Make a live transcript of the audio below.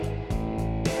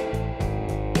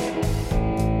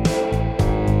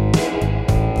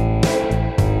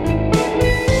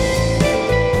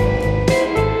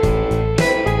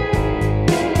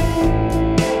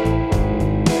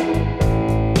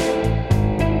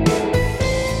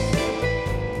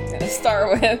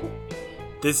start with?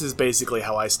 This is basically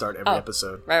how I start every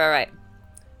episode. Right.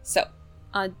 So,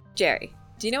 Jerry,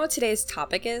 do you know what today's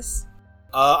topic is?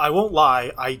 I won't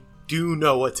lie, I do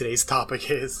know what today's topic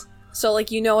is. So,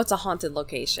 like, you know it's a haunted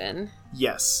location.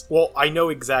 Yes. Well, I know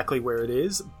exactly where it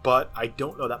is, but I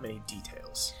don't know that many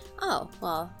details. Oh,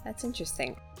 well, that's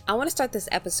interesting. I want to start this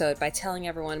episode by telling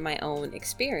everyone my own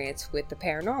experience with the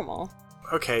paranormal.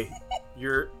 Okay,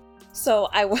 So,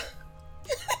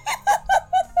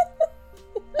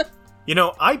 You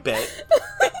know, I bet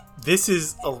this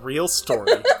is a real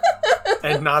story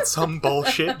and not some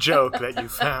bullshit joke that you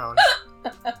found.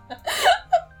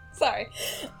 Sorry.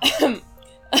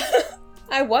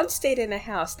 I once stayed in a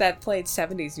house that played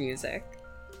 70s music.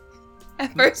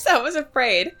 At first I was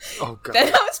afraid. Oh, God. Then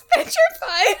I was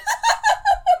petrified.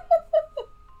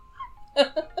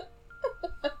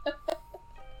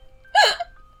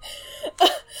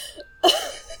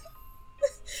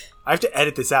 I have to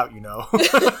edit this out, you know.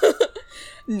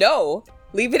 No,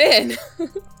 leave it in.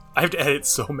 I have to edit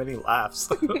so many laughs.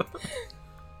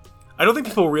 I don't think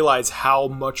people realize how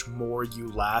much more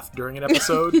you laugh during an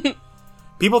episode.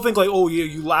 People think like, oh yeah,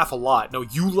 you laugh a lot. No,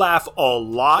 you laugh a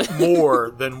lot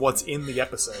more than what's in the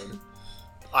episode.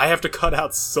 I have to cut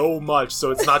out so much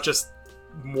so it's not just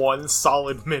one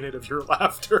solid minute of your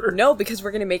laughter. No, because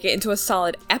we're going to make it into a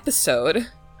solid episode.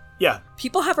 Yeah.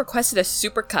 People have requested a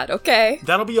supercut, okay?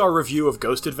 That'll be our review of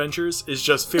Ghost Adventures, is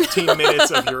just 15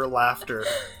 minutes of your laughter.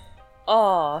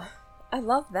 Oh, I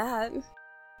love that.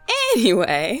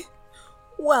 Anyway,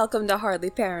 welcome to Hardly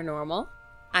Paranormal.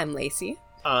 I'm Lacey.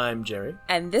 I'm Jerry.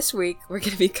 And this week, we're going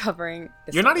to be covering...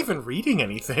 You're not even reading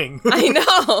anything. I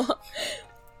know!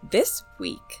 This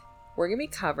week, we're going to be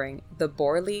covering the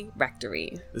Borley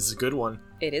Rectory. This is a good one.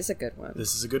 It is a good one.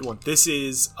 This is a good one. This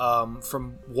is,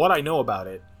 from what I know about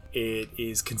it, it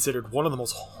is considered one of the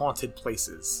most haunted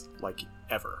places, like,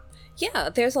 ever. Yeah,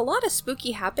 there's a lot of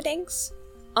spooky happenings.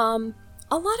 A lot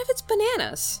of it's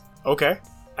bananas. Okay.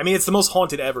 I mean, it's the most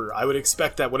haunted ever. I would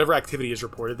expect that whatever activity is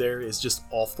reported there is just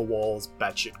off the walls,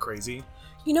 batshit crazy.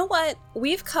 You know what?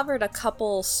 We've covered a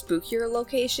couple spookier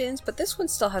locations, but this one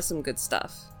still has some good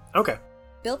stuff. Okay.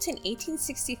 Built in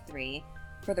 1863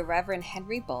 for the Reverend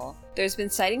Henry Bull, there's been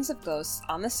sightings of ghosts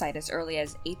on the site as early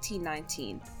as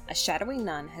 1819. A shadowy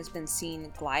nun has been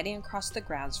seen gliding across the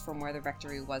grounds from where the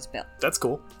rectory was built. That's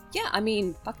cool. Yeah, I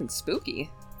mean, fucking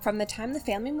spooky. From the time the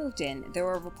family moved in, there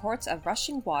were reports of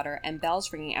rushing water and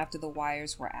bells ringing after the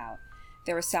wires were out.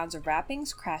 There were sounds of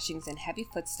rappings, crashings, and heavy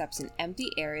footsteps in empty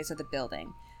areas of the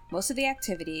building. Most of the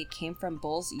activity came from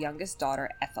Bull's youngest daughter,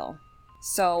 Ethel.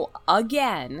 So,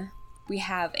 again, we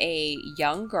have a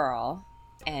young girl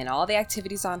and all the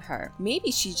activities on her.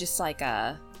 Maybe she's just like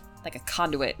a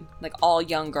conduit, like all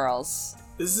young girls.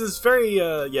 This is very,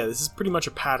 this is pretty much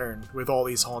a pattern with all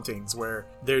these hauntings where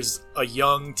there's a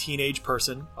young teenage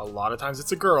person, a lot of times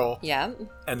it's a girl, Yeah.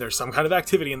 and there's some kind of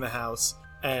activity in the house,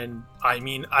 and I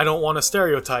mean, I don't want to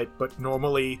stereotype, but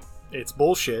normally it's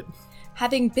bullshit.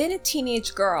 Having been a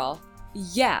teenage girl,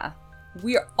 yeah,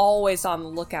 we're always on the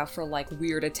lookout for, like,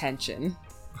 weird attention.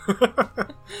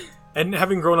 And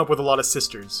having grown up with a lot of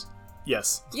sisters,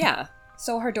 yes. Yeah.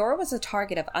 So her door was a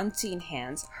target of unseen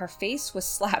hands, her face was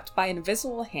slapped by an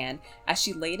invisible hand as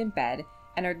she laid in bed,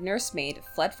 and her nursemaid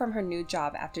fled from her new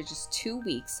job after just 2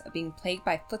 weeks of being plagued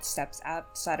by footsteps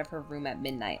outside of her room at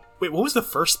midnight. Wait, what was the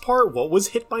first part? What was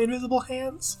hit by invisible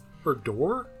hands? Her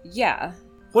door? Yeah.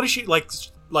 What is she, like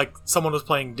someone was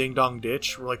playing Ding Dong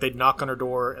Ditch, where like they'd knock on her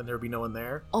door and there'd be no one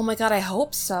there? Oh my god, I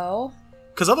hope so.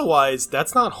 Because otherwise,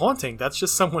 that's not haunting, that's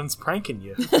just someone's pranking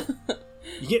you.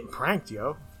 You getting pranked,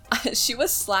 yo. She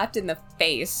was slapped in the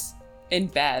face in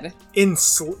bed.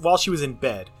 While she was in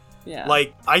bed. Yeah.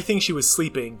 Like, I think she was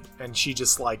sleeping, and she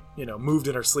just, like, you know, moved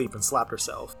in her sleep and slapped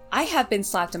herself. I have been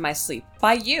slapped in my sleep.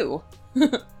 By you.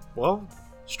 Well,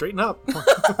 straighten up.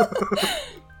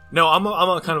 No, I'm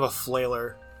a kind of a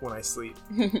flailer when I sleep.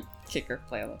 Kicker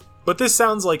flailer. But this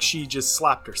sounds like she just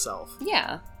slapped herself.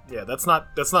 Yeah. Yeah, that's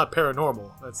not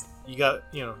paranormal. That's,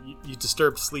 you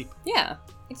disturbed sleep. Yeah,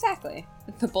 exactly.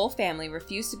 The Bull family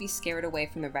refused to be scared away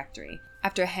from the rectory.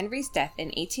 After Henry's death in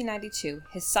 1892,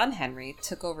 his son Henry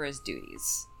took over his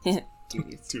duties.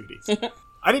 Duties.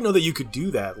 I didn't know that you could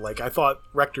do that. Like, I thought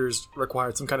rectors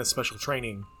required some kind of special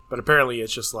training. But apparently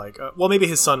it's just like, well, maybe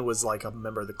his son was like a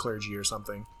member of the clergy or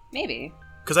something. Maybe.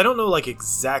 Because I don't know, like,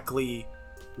 exactly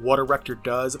what a rector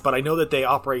does, but I know that they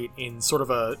operate in sort of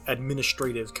a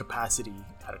administrative capacity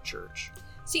at a church.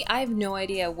 See, I have no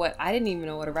idea I didn't even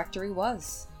know what a rectory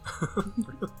was.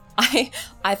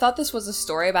 I thought this was a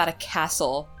story about a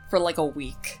castle for like a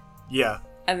week. Yeah.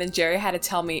 And then Jerry had to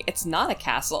tell me it's not a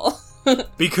castle.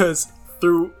 Because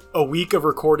through a week of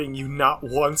recording, you not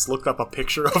once looked up a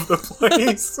picture of the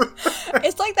place.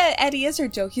 It's like that Eddie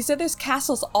Izzard joke. He said there's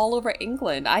castles all over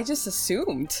England. I just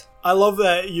assumed. I love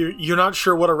that you're not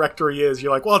sure what a rectory is.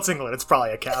 You're like, well, it's England. It's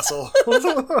probably a castle.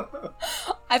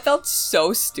 I felt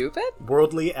so stupid.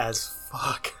 Worldly as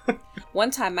fuck.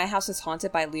 One time, my house was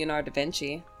haunted by Leonardo da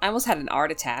Vinci. I almost had an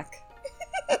art attack.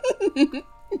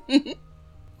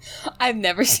 I've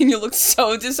never seen you look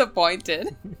so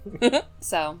disappointed.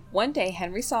 So, one day,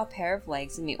 Henry saw a pair of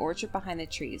legs in the orchard behind the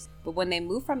trees, but when they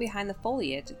moved from behind the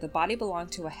foliage, the body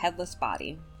belonged to a headless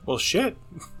body. Well, shit.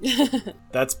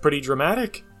 That's pretty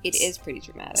dramatic. It is pretty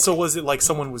dramatic. So was it like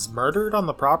someone was murdered on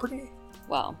the property?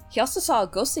 Well, he also saw a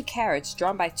ghostly carriage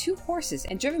drawn by 2 horses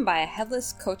and driven by a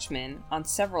headless coachman on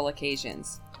several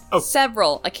occasions. Oh.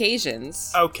 Several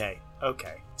occasions. Okay.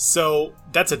 So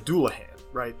that's a Doulahan,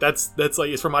 right? That's like,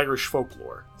 it's from Irish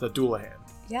folklore. It's a Doulahan.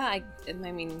 Yeah,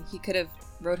 I mean, he could have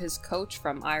rode his coach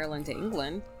from Ireland to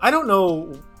England. I don't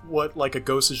know what like a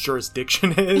ghost's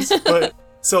jurisdiction is, but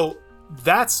so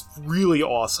that's really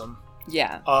awesome.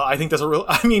 Yeah. I think that's a real.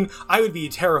 I mean, I would be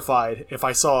terrified if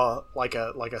I saw like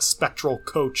a spectral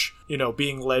coach,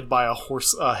 being led by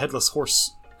a headless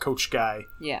horse coach guy.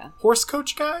 Yeah. Horse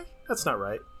coach guy? That's not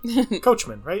right.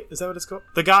 Coachman, right? Is that what it's called?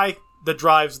 The guy that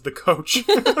drives the coach.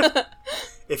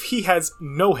 If he has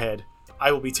no head,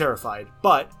 I will be terrified.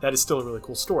 But that is still a really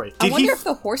cool story. I wonder if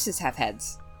the horses have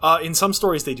heads. In some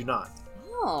stories, they do not.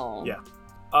 Oh. Yeah.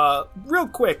 Real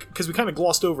quick, because we kind of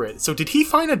glossed over it. So did he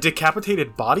find a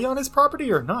decapitated body on his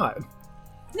property or not?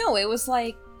 No, it was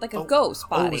like a ghost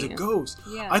body. Oh, it was a ghost.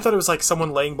 Yeah. I thought it was like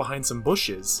someone laying behind some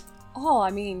bushes. Oh,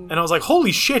 I mean... And I was like,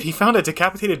 holy shit, he found a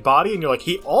decapitated body? And you're like,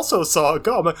 he also saw a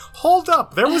ghost. I'm like, hold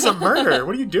up, there was a murder.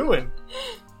 What are you doing?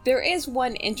 There is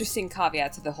one interesting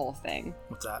caveat to the whole thing.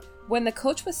 What's that? When the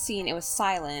coach was seen, it was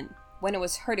silent. When it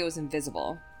was heard, it was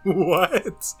invisible.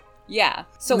 What? Yeah.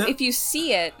 So No. If you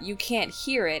see it, you can't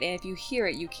hear it. And if you hear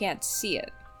it, you can't see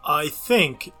it. I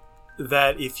think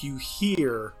that if you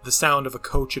hear the sound of a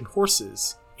coach and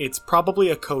horses, it's probably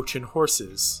a coach and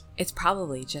horses. It's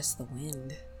probably just the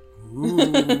wind.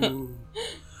 Ooh.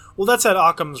 Well, that's that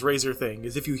Occam's razor thing,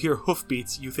 is if you hear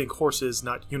hoofbeats, you think horses,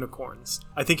 not unicorns.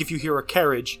 I think if you hear a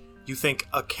carriage, you think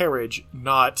a carriage,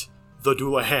 not the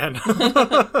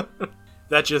Doulahan.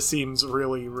 That just seems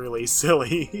really, really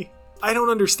silly. I don't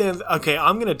understand. Okay,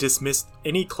 I'm going to dismiss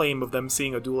any claim of them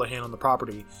seeing a Doulahan on the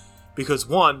property, because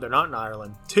 1, they're not in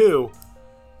Ireland. 2,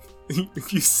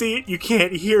 if you see it, you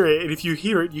can't hear it, and if you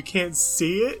hear it, you can't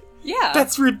see it? Yeah.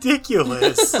 That's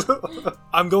ridiculous.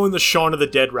 I'm going the Shaun of the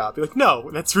Dead route. Be like, no,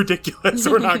 that's ridiculous.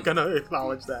 We're not going to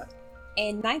acknowledge that.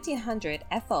 In 1900,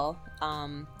 Ethel,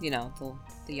 the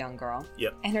young girl,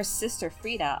 Yep. and her sister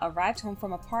Frida arrived home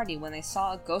from a party when they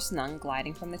saw a ghost nun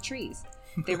gliding from the trees.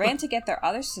 They ran to get their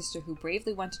other sister, who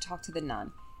bravely went to talk to the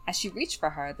nun. As she reached for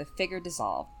her, the figure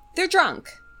dissolved. They're drunk,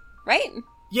 right?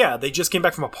 Yeah, they just came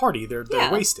back from a party. They're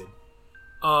wasted.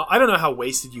 I don't know how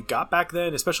wasted you got back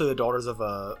then, especially the daughters of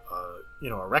a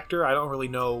rector. I don't really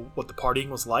know what the partying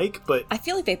was like, but I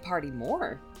feel like they party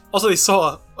more. Also they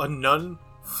saw a nun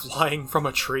flying from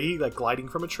a tree, like gliding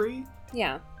from a tree.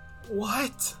 Yeah.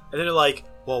 What? And then they're like,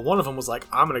 well, one of them was like,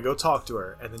 I'm gonna go talk to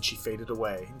her, and then she faded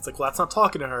away. It's like, well, that's not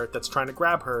talking to her, that's trying to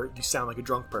grab her. You sound like a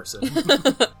drunk person.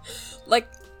 Like,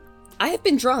 I have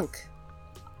been drunk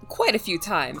quite a few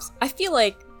times. I feel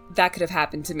like that could have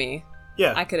happened to me.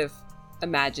 Yeah. I could have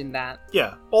imagined that.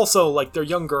 Yeah. Also, like, they're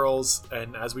young girls,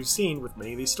 and as we've seen with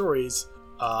many of these stories,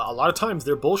 a lot of times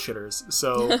they're bullshitters.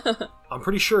 So I'm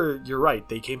pretty sure you're right.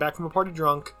 They came back from a party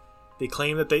drunk. They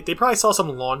claim that they probably saw some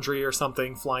laundry or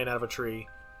something flying out of a tree,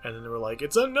 and then they were like,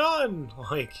 it's a nun!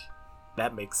 Like,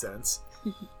 that makes sense.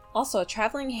 Also, a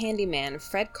traveling handyman,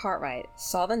 Fred Cartwright,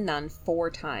 saw the nun 4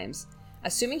 times,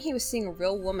 assuming he was seeing a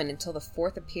real woman until the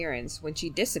 4th appearance, when she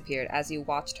disappeared as he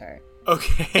watched her.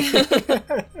 Okay.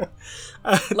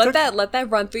 Let that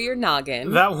run through your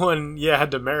noggin. That one,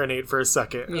 had to marinate for a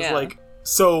second. It was Yeah. like,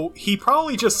 so he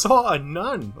probably just saw a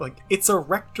nun. Like, it's a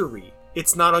rectory.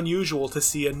 It's not unusual to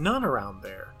see a nun around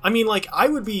there. I mean, like, I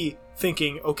would be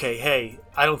thinking, okay, hey,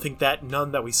 I don't think that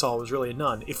nun that we saw was really a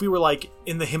nun. If we were, like,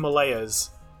 in the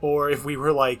Himalayas, or if we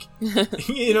were, like,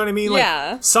 you know what I mean? Like,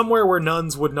 Yeah. somewhere where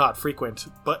nuns would not frequent.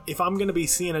 But if I'm going to be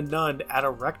seeing a nun at a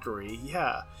rectory,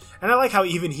 yeah. And I like how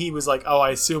even he was like, oh,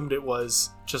 I assumed it was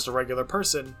just a regular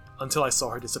person until I saw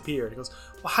her disappear. And he goes,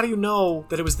 well, how do you know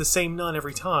that it was the same nun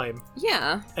every time?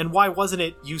 Yeah. And why wasn't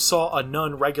it you saw a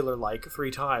nun regular-like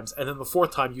 3 times, and then the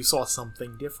 4th time you saw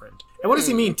something different? And what does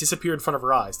he mean, disappear in front of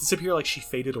her eyes? Disappear like she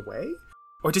faded away?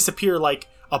 Or disappear like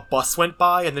a bus went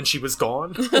by and then she was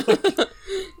gone? Like,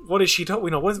 what is she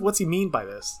doing? What's he mean by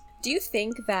this? Do you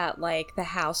think that, like, the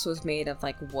house was made of,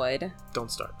 like, wood?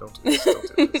 Don't start. Don't do this.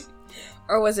 Don't do this.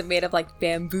 Or was it made of, like,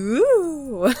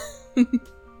 bamboo?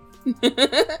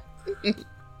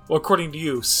 Well, according to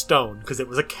you, stone, because it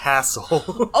was a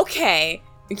castle. Okay.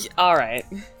 Alright.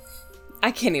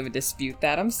 I can't even dispute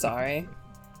that. I'm sorry.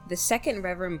 The second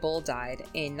Reverend Bull died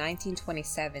in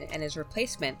 1927, and his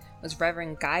replacement was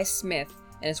Reverend Guy Smith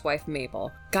and his wife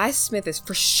Mabel. Guy Smith is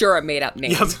for sure a made-up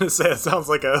name. Yeah, I was gonna say, it sounds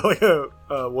like a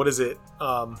what is it?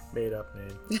 Made-up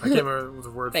name. I can't remember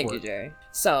the word Thank for you, it. Jerry.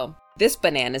 So, this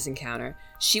bananas encounter,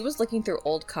 she was looking through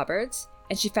old cupboards,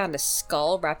 and she found a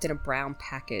skull wrapped in a brown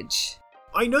package.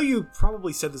 I know you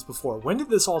probably said this before. When did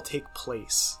this all take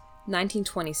place?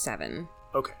 1927.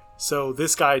 Okay, so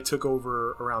this guy took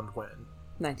over around when?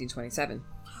 1927.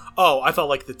 Oh, I felt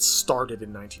like it started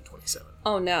in 1927.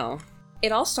 Oh, no.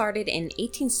 It all started in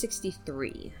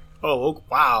 1863. Oh,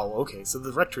 wow. Okay, so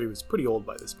the rectory was pretty old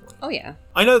by this point. Oh, yeah.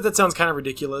 I know that sounds kind of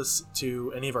ridiculous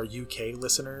to any of our UK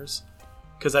listeners,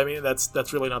 because, I mean,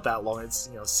 that's really not that long. It's,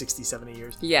 60, 70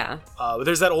 years. Yeah. But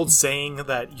there's that old saying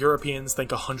that Europeans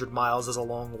think 100 miles is a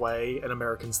long way, and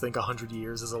Americans think 100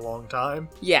 years is a long time.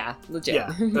 Yeah, legit.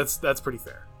 Yeah, that's pretty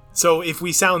fair. So if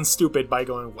we sound stupid by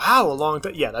going, wow, a long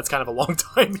time, yeah, that's kind of a long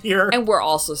time here. And we're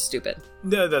also stupid.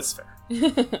 No, that's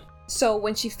fair. So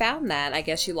when she found that, I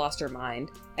guess she lost her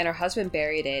mind, and her husband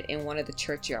buried it in one of the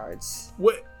churchyards.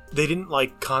 What? They didn't,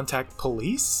 contact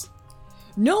police?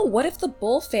 No, what if the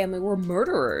Bull family were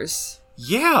murderers?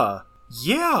 Yeah,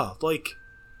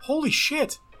 holy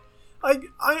shit.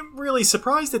 I'm really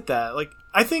surprised at that.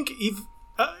 I think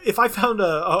if I found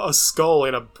a skull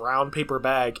in a brown paper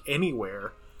bag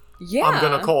anywhere, Yeah. I'm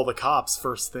gonna call the cops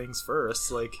first things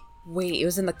first. Wait, it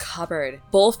was in the cupboard.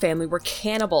 Bull family were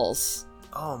cannibals.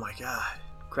 Oh my god.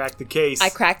 Crack the case. I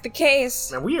cracked the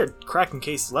case. Man, we are cracking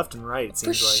cases left and right, it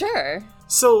For seems like. sure.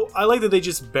 So, I like that they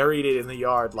just buried it in the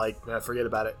yard, forget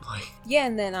about it. Yeah,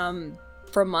 and then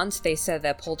for months they said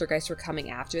that poltergeists were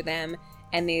coming after them,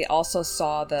 and they also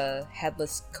saw the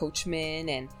headless coachman,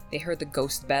 and they heard the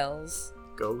ghost bells.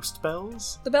 Ghost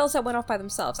bells? The bells that went off by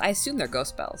themselves. I assume they're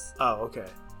ghost bells. Oh, okay.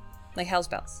 Like Hell's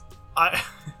bells.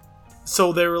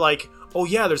 So they were like, oh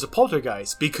yeah, there's a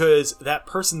poltergeist because that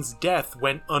person's death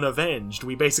went unavenged.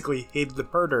 We basically hid the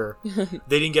murder.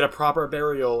 They didn't get a proper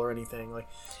burial or anything. They're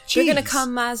gonna jeez.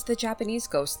 come as the Japanese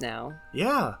ghost now.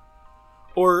 Yeah.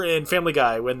 Or in Family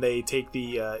Guy when they take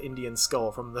the Indian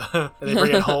skull from and they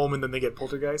bring it home and then they get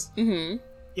poltergeist. Mm-hmm.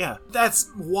 Yeah,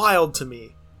 that's wild to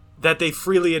me. That they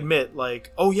freely admit,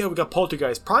 oh yeah, we got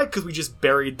poltergeist. Probably because we just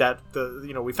buried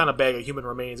we found a bag of human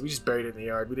remains. We just buried it in the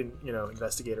yard. We didn't,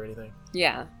 investigate or anything.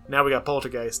 Yeah. Now we got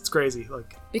poltergeist. It's crazy.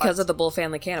 Because of the Bull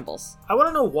family cannibals. I want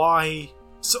to know why.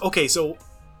 So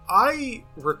I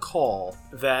recall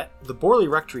that the Borley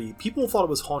Rectory, people thought it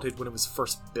was haunted when it was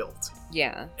first built.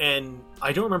 Yeah. And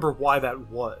I don't remember why that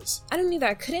was. I don't either.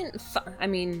 I couldn't I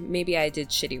mean, maybe I did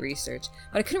shitty research,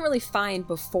 but I couldn't really find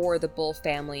before the Bull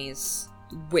family's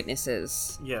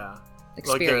witnesses. Yeah.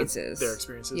 Experiences. Their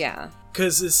experiences. Yeah.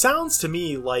 Because it sounds to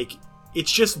me like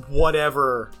it's just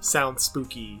whatever sounds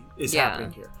spooky is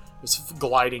happening here. There's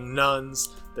gliding nuns.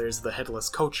 There's the headless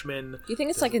coachman. Do you think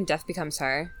it's like in Death Becomes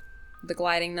Her? The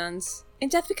gliding nuns? In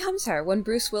Death Becomes Her, when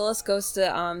Bruce Willis goes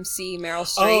to see Meryl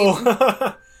Streep.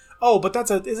 Oh, oh, but that's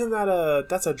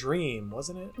a dream,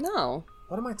 wasn't it? No.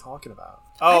 What am I talking about?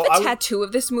 I Oh, have a tattoo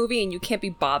of this movie and you can't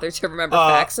be bothered to remember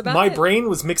facts about my it? brain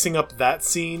was mixing up that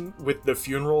scene with the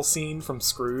funeral scene from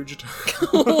Scrooged.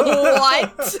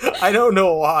 What? I don't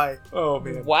know why. Oh,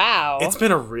 man. Wow. It's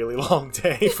been a really long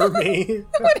day for me.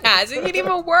 It hasn't. You didn't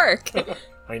even work.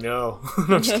 I know.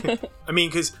 No, I'm just kidding. I mean,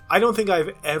 because I don't think I've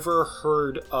ever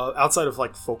heard, outside of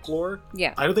folklore,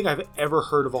 Yeah. I don't think I've ever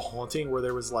heard of a haunting where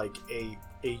there was a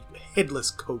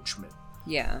headless coachman.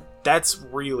 Yeah. That's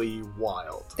really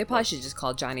wild. They probably should just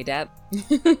call Johnny Depp.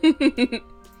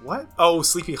 What? Oh,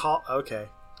 Sleepy Hollow. Okay.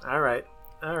 All right.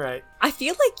 I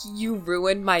feel like you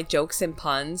ruined my jokes and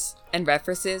puns and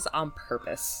references on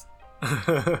purpose.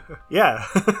 Yeah.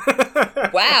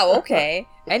 Wow, okay.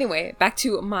 Anyway, back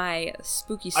to my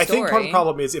spooky story. I think part of the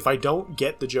problem is if I don't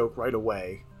get the joke right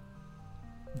away,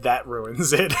 that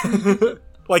ruins it.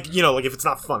 If it's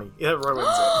not funny, it ruins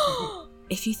it.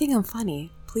 If you think I'm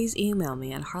funny, please email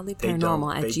me at hardlyparanormal@gmail.com.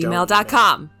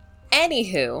 hardlyparanormal@gmail.com.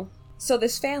 Anywho, so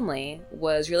this family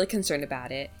was really concerned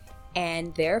about it,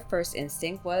 and their first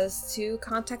instinct was to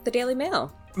contact the Daily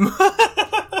Mail.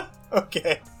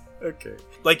 Okay.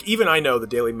 Even I know the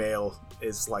Daily Mail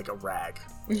is like a rag.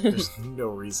 There's no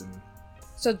reason.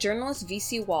 So journalist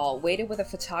V.C. Wall waited with a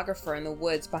photographer in the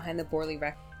woods behind the Borley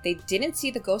Rectory. They didn't see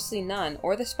the ghostly nun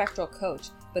or the spectral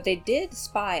coach, but they did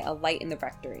spy a light in the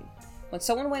rectory. When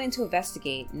someone went in to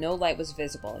investigate, no light was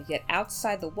visible, yet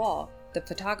outside the wall, the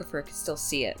photographer could still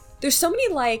see it. There's so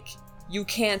many, like, you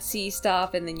can't see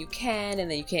stuff, and then you can,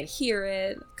 and then you can't hear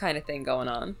it, kind of thing going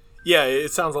on. Yeah,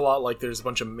 it sounds a lot like there's a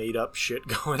bunch of made-up shit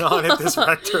going on at this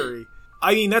rectory.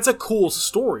 I mean, that's a cool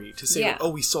story to say, Yeah. like, oh,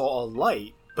 we saw a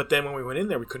light, but then when we went in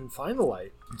there, we couldn't find the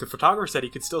light. The photographer said he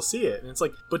could still see it, and it's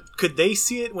like, but could they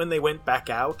see it when they went back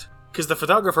out? Because the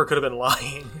photographer could have been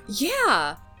lying.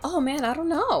 Yeah. Oh, man, I don't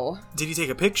know. Did he take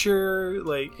a picture?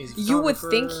 Like, is he a You would photographer?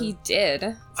 think he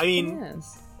did. I mean,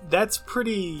 Yes. that's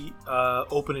pretty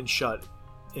open and shut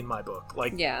in my book.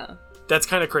 Like, Yeah. that's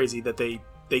kind of crazy that they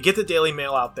get the Daily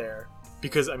Mail out there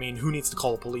because, I mean, who needs to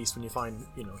call the police when you find,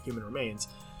 human remains?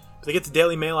 But they get the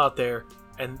Daily Mail out there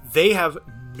and they have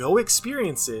no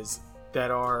experiences that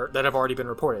have already been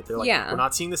reported. They're like, Yeah. we're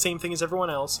not seeing the same thing as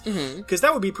everyone else. Mm-hmm. Because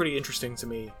that would be pretty interesting to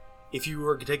me if you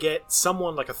were to get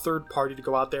someone like a third party to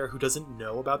go out there who doesn't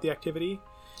know about the activity.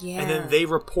 Yeah. And then they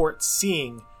report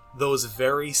seeing those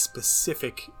very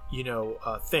specific,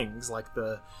 things like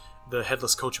the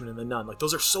headless coachman and the nun. Like,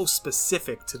 those are so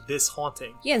specific to this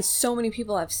haunting. Yeah, and so many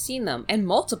people have seen them, and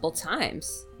multiple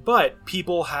times. But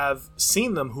people have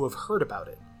seen them who have heard about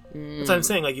it. That's what I'm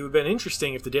saying. Like, it would have been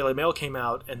interesting if the Daily Mail came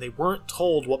out and they weren't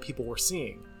told what people were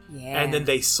seeing. Yeah. And then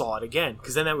they saw it again.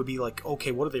 Because then that would be like,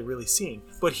 okay, what are they really seeing?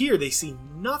 But here they see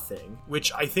nothing,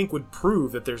 which I think would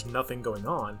prove that there's nothing going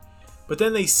on. But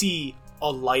then they see a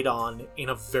light on in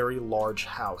a very large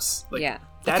house. Like, yeah.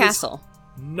 The that is castle.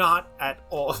 not at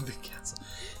all the castle.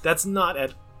 That's not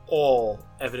at all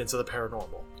evidence of the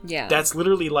paranormal. Yeah. That's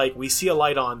literally like, we see a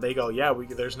light on, they go, yeah,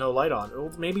 there's no light on.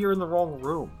 Well, maybe you're in the wrong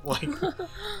room. Like,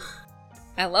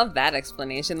 I love that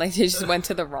explanation. Like, they just went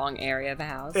to the wrong area of the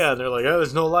house. yeah, they're like, oh,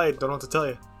 there's no light. Don't know what to tell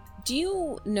you. Do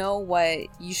you know what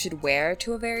you should wear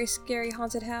to a very scary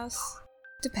haunted house?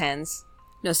 Depends.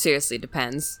 No, seriously,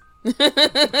 depends.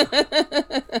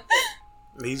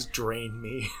 These drain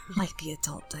me. Like the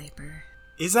adult diaper.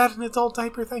 Is that an adult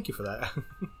diaper? Thank you for that.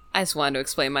 I just wanted to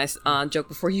explain my joke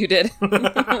before you did.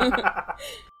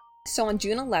 So on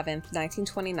June 11th,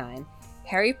 1929,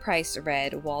 Harry Price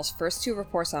read Wall's first 2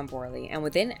 reports on Borley, and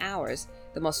within hours,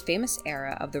 the most famous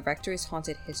era of the rectory's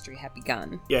haunted history had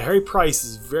begun. Yeah, Harry Price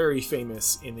is very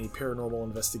famous in the paranormal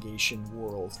investigation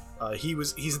world.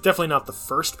 He's definitely not the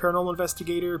first paranormal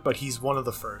investigator, but he's one of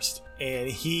the first. And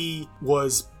he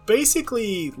was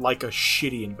basically like a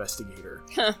shitty investigator.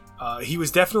 He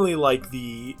was definitely like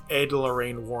the Ed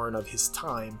Lorraine Warren of his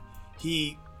time.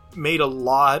 He made a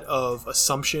lot of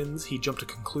assumptions. He jumped to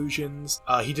conclusions.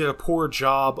 He did a poor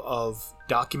job of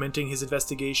documenting his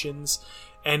investigations.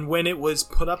 And when it was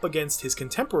put up against his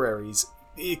contemporaries,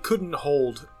 it couldn't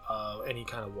hold any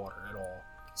kind of water at all.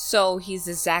 So he's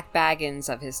the Zach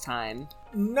Baggins of his time.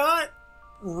 Not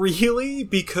really,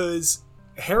 because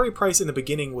Harry Price in the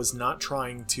beginning was not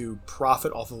trying to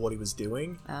profit off of what he was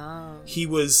doing. Oh. He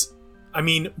was,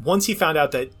 once he found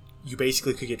out that you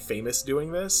basically could get famous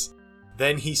doing this,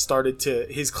 then he started to,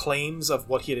 his claims of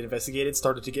what he had investigated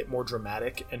started to get more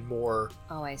dramatic and more,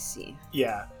 Oh, I see.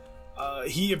 yeah.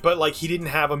 He didn't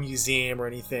have a museum or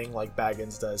anything like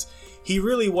Baggins does. He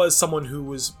really was someone who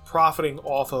was profiting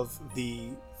off of the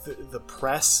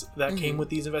press that came with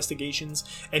these investigations.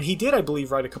 And he did, I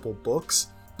believe, write a couple books,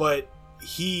 but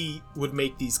he would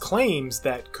make these claims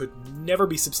that could never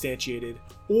be substantiated,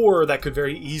 or that could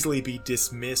very easily be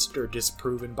dismissed or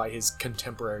disproven by his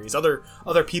contemporaries, other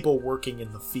people working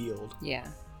in the field. Yeah.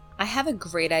 I have a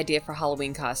great idea for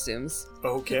Halloween costumes.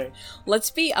 Okay.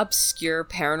 Let's be obscure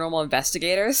paranormal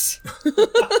investigators.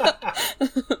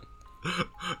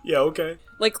 Yeah, okay.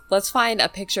 Like, let's find a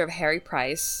picture of Harry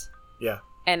Price, Yeah.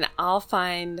 and I'll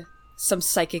find some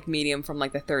psychic medium from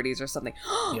like the 30s or something.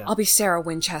 Yeah. I'll be Sarah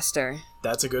Winchester.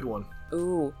 That's a good one.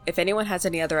 Ooh, if anyone has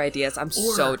any other ideas, I'm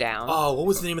so down. Oh, what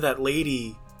was the name of that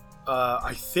lady?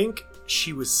 I think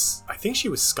she was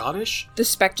Scottish. The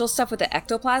spectral stuff with the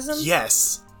ectoplasm?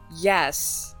 Yes.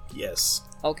 Yes. Yes.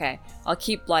 Okay. I'll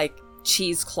keep like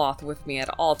cheesecloth with me at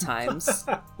all times.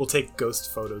 We'll take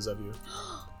ghost photos of you.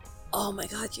 Oh my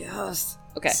god, yes.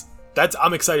 Okay.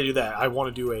 I'm excited to do that. I want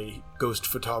to do a ghost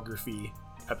photography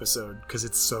episode because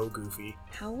it's so goofy.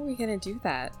 How are we gonna do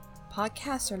that?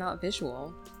 Podcasts are not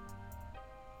visual.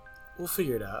 We'll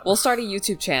figure it out. We'll start a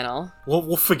YouTube channel.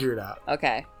 We'll figure it out.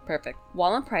 Okay, perfect.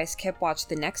 Wall and Price kept watch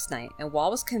the next night, and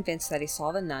Wall was convinced that he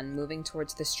saw the nun moving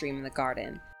towards the stream in the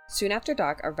garden. Soon after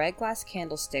dark, a red glass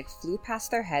candlestick flew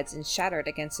past their heads and shattered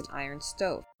against an iron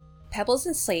stove. Pebbles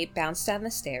and slate bounced down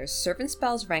the stairs, servants'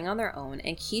 bells rang on their own,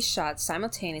 and keys shot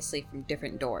simultaneously from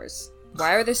different doors.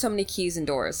 Why are there so many keys and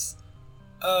doors?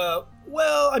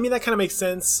 Well, I mean, that kind of makes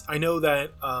sense. I know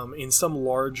that in some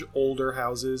large, older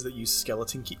houses that use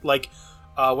skeleton key, like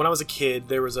when I was a kid,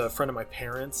 there was a friend of my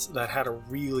parents that had a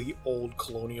really old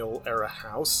colonial era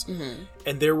house,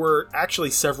 and there were actually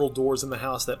several doors in the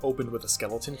house that opened with a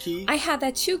skeleton key. I had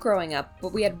that too growing up,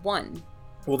 but we had one.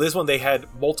 Well, this one, they had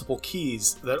multiple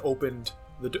keys that opened.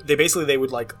 They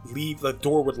would like leave, the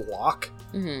door would lock,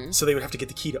 so they would have to get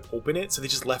the key to open it, so they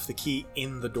just left the key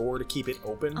in the door to keep it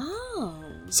open. Oh.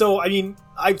 So, I mean,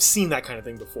 I've seen that kind of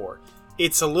thing before.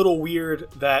 It's a little weird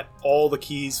that all the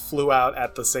keys flew out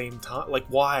at the same time. Like,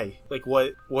 why? Like,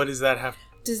 what does that have?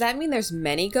 Does that mean there's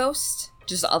many ghosts?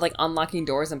 Just, like, unlocking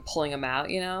doors and pulling them out,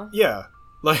 you know? Yeah.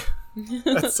 Like,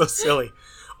 that's so silly.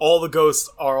 All the ghosts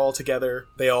are all together.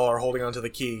 They all are holding onto the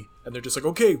key. And they're just like,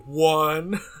 okay,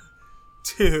 1,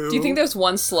 2... Do you think there's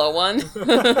one slow one?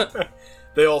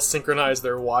 They all synchronize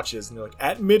their watches, and they're like,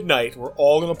 at midnight, we're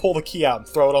all going to pull the key out and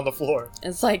throw it on the floor.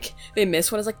 It's like, they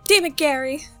miss one. It's like, damn it,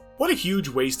 Gary. What a huge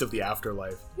waste of the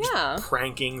afterlife. Yeah. Just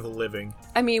pranking the living.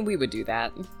 I mean, we would do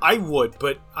that. I would,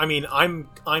 but, I mean, I'm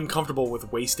comfortable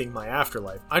with wasting my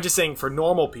afterlife. I'm just saying, for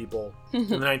normal people in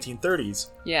the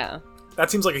 1930s, Yeah.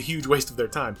 that seems like a huge waste of their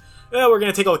time. Yeah, we're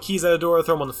going to take all the keys out of the door,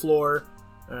 throw them on the floor.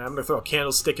 I'm going to throw a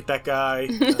candlestick at that guy.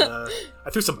 I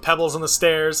threw some pebbles on the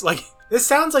stairs. Like, this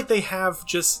sounds like they have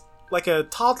just, like, a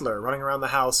toddler running around the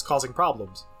house causing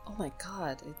problems. Oh my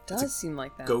god, it does seem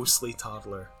like that. Ghostly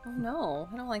toddler. Oh no,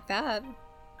 I don't like that.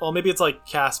 Well, maybe it's like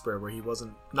Casper, where he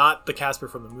wasn't... Not the Casper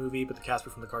from the movie, but the Casper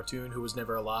from the cartoon who was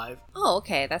never alive. Oh,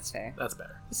 okay, that's fair. That's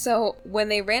better. So, when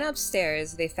they ran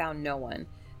upstairs, they found no one.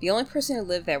 The only person who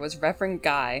lived there was Reverend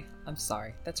Guy. I'm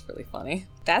sorry, that's really funny.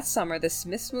 That summer, the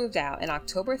Smiths moved out, and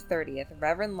October 30th,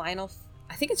 Reverend Lionel,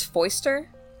 I think it's Foister,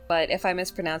 but if I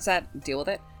mispronounce that, deal with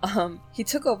it. He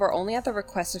took over only at the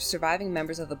request of surviving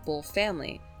members of the Bull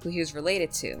family, who he was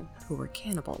related to, who were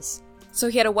cannibals. So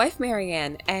he had a wife,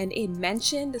 Marianne, and it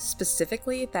mentioned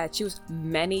specifically that she was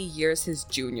many years his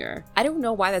junior. I don't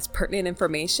know why that's pertinent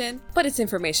information, but it's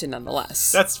information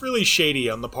nonetheless. That's really shady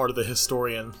on the part of the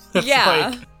historian.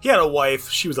 Yeah. Like, he had a wife,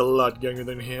 she was a lot younger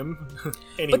than him.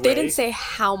 Anyway. But they didn't say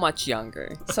how much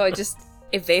younger. So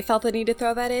if they felt the need to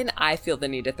throw that in, I feel the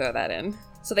need to throw that in.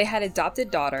 So they had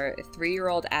adopted daughter,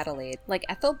 3-year-old Adelaide. Like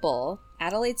Ethel Bull,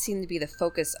 Adelaide seemed to be the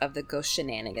focus of the ghost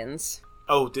shenanigans.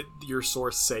 Oh, did your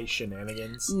source say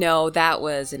shenanigans? No, that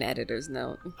was an editor's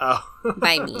note. Oh.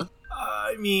 By me.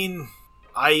 I mean,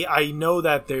 I know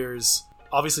that there's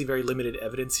obviously very limited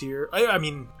evidence here. I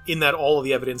mean, in that all of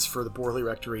the evidence for the Borley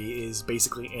Rectory is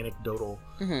basically anecdotal,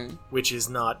 which is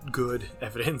not good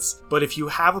evidence. But if you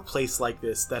have a place like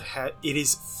this that it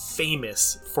is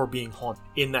famous for being haunted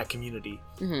in that community,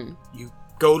 you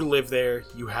go to live there,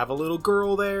 you have a little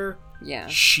girl there, Yeah.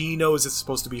 she knows it's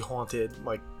supposed to be haunted,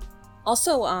 like...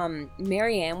 Also,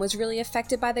 Marianne was really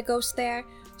affected by the ghost there.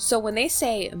 So when they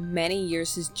say many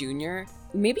years his junior,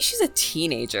 maybe she's a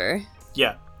teenager.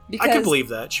 Yeah. Because, I could believe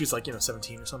that. She was like,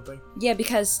 17 or something. Yeah,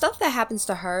 because stuff that happens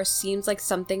to her seems like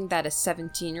something that a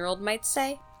 17-year-old might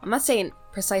say. I'm not saying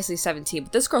precisely 17,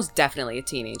 but this girl's definitely a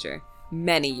teenager.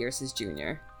 Many years his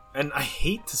junior. And I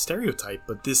hate to stereotype,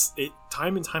 but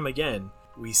time and time again,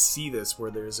 we see this where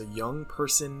there's a young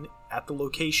person at the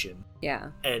location. Yeah.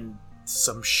 And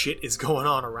some shit is going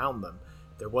on around them.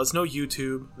 There was no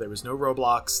YouTube, there was no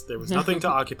Roblox, there was nothing to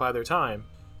occupy their time.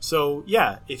 So,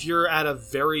 yeah, if you're at a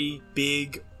very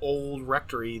big, old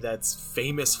rectory that's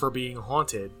famous for being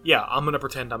haunted, yeah, I'm gonna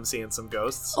pretend I'm seeing some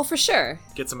ghosts. Oh, for sure.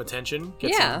 Get some attention.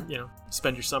 Yeah.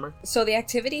 Spend your summer. So the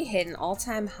activity hit an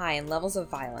all-time high in levels of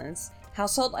violence.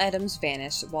 Household items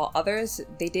vanished, while others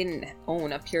they didn't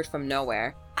own appeared from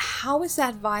nowhere. How is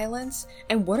that violence?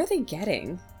 And what are they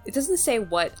getting? It doesn't say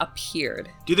what appeared.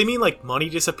 Do they mean like money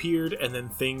disappeared and then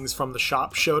things from the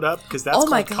shop showed up? Because that's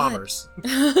called commerce.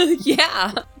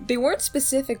 Yeah. They weren't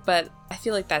specific, but I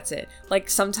feel like that's it.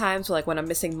 Like sometimes like when I'm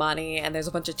missing money and there's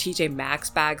a bunch of TJ Maxx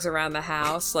bags around the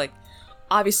house, like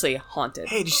obviously haunted.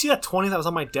 Hey, did you see that 20 that was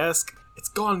on my desk? It's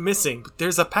gone missing, but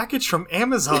there's a package from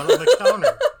Amazon on the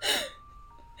counter.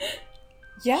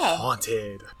 Yeah.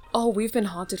 Haunted. Oh, we've been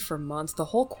haunted for months. The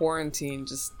whole quarantine,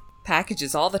 just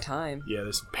packages all the time. Yeah,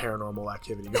 there's some paranormal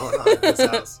activity going on in this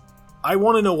house. I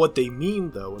want to know what they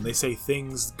mean, though, when they say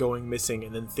things going missing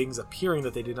and then things appearing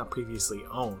that they did not previously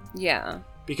own. Yeah.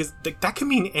 Because that could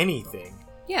mean anything.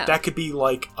 Yeah. That could be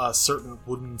like a certain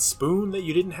wooden spoon that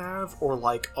you didn't have, or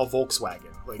like a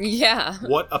Volkswagen. Like, yeah.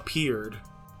 What appeared?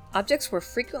 Objects were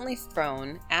frequently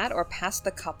thrown at or past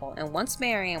the couple, and once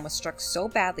Marianne was struck so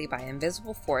badly by an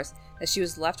invisible force that she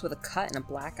was left with a cut and a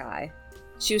black eye.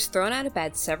 She was thrown out of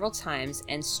bed several times,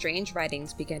 and strange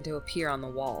writings began to appear on the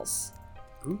walls.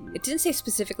 Ooh. It didn't say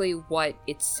specifically what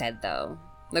it said, though.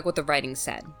 Like, what the writing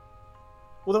said.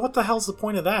 Well, then what the hell's the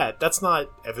point of that? That's not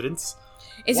evidence.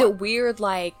 Is What? it weird,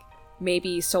 like,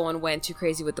 maybe someone went too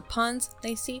crazy with the puns,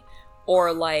 Lacey?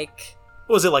 Or, like...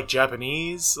 Was it, like,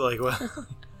 Japanese? Like, what,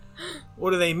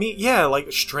 what do they mean? Yeah,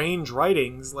 like, strange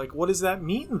writings. Like, what does that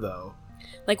mean, though?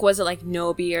 Like, was it, like,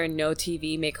 no beer, no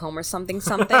TV, make Homer something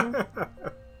something?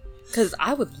 Because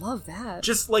I would love that.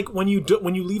 Just, like, when you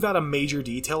leave out a major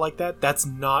detail like that, that's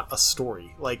not a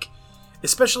story. Like,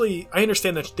 especially, I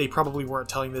understand that they probably weren't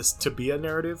telling this to be a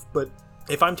narrative, but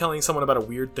if I'm telling someone about a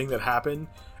weird thing that happened,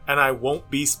 and I won't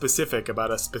be specific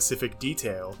about a specific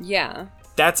detail... Yeah.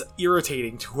 That's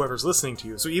irritating to whoever's listening to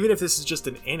you. So even if this is just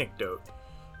an anecdote,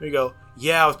 you go,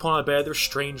 yeah, I was pulling out of bed, there's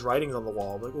strange writings on the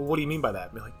wall. I'm like, well, what do you mean by that?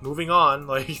 I'm like, moving on.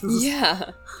 Like, this is,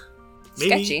 Yeah.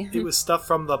 maybe Sketchy. it was stuff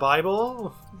from the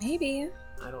Bible? Maybe.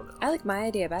 I don't know. I like my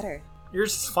idea better.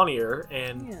 Yours is funnier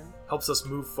and Yeah. helps us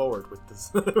move forward with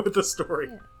this with the story.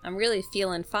 Yeah. I'm really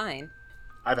feeling fine.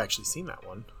 I've actually seen that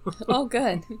one. Oh,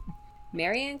 good.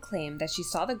 Marianne claimed that she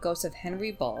saw the ghost of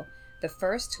Henry Bull, the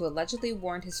first who allegedly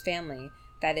warned his family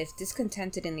that if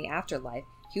discontented in the afterlife,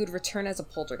 he would return as a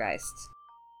poltergeist.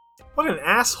 What an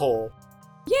asshole.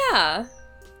 Yeah.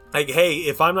 Like, hey,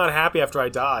 if I'm not happy after I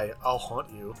die, I'll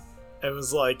haunt you. It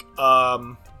was like,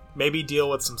 maybe deal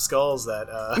with some skulls that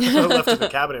left in the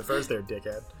cabinet first there,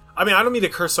 dickhead. I mean, I don't mean to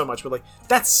curse so much, but like,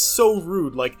 that's so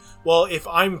rude. Like, well, if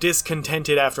I'm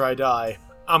discontented after I die,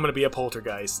 I'm gonna be a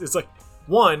poltergeist. It's like,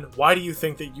 one, why do you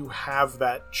think that you have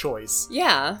that choice?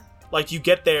 Yeah. Like, you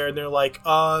get there and they're like,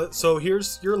 so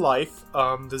here's your life.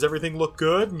 Does everything look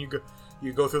good? And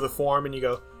you go through the form and you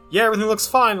go, yeah, everything looks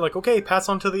fine. Like, okay, pass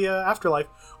on to the afterlife.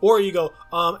 Or you go,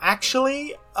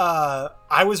 actually,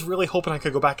 I was really hoping I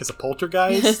could go back as a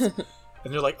poltergeist.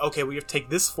 And they're like, okay, we have to take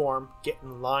this form, get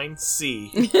in line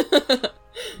C,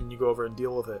 and you go over and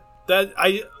deal with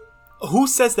it. Who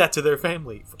says that to their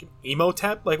family? Fucking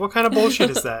Emotep? Like, what kind of bullshit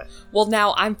is that? Well,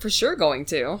 now I'm for sure going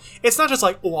to. It's not just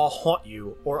like, oh, I'll haunt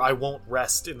you, or I won't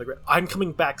rest in the grave. I'm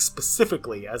coming back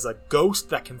specifically as a ghost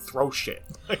that can throw shit.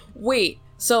 Wait,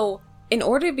 so in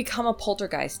order to become a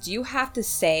poltergeist, do you have to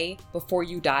say before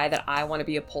you die that I want to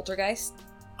be a poltergeist?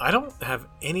 I don't have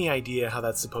any idea how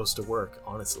that's supposed to work,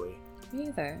 honestly. Me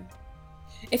either.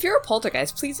 If you're a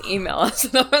poltergeist, please email us.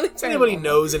 If anybody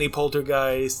knows any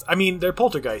poltergeist, I mean, they're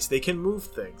poltergeists. They can move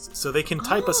things. So they can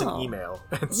type us an email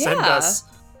and send us,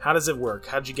 how does it work?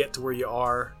 How'd you get to where you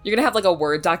are? You're gonna have like a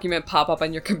Word document pop up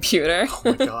on your computer. Oh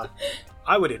my god.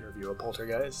 I would interview a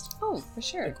poltergeist. Oh, for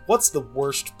sure. Like, what's the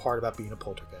worst part about being a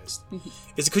poltergeist?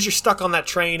 Is it because you're stuck on that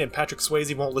train and Patrick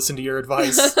Swayze won't listen to your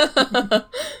advice?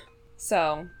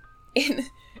 So, it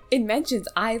mentions,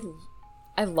 I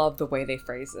love the way they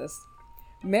phrase this.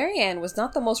 Marianne was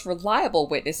not the most reliable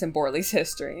witness in Borley's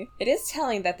history. It is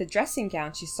telling that the dressing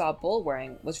gown she saw Bull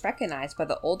wearing was recognized by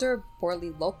the older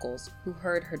Borley locals who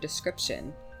heard her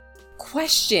description.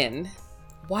 Question: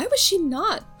 why was she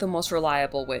not the most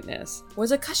reliable witness?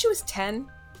 Was it because she was 10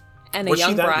 and a Was young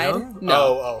she that bride? young? No.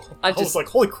 Oh. I was like,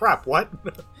 holy crap, what?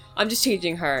 I'm just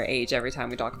changing her age every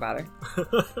time we talk about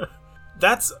her.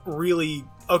 That's really...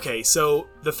 Okay, so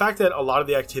the fact that a lot of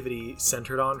the activity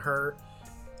centered on her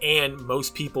and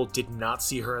most people did not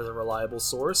see her as a reliable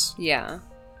source. Yeah.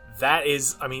 That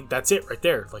is, I mean, that's it right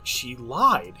there. Like, she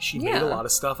lied. She made a lot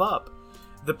of stuff up.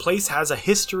 The place has a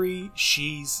history.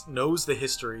 She knows the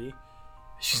history.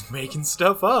 She's making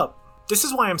stuff up. This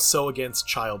is why I'm so against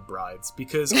child brides,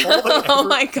 because Oh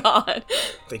my god.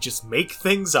 they just make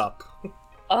things up.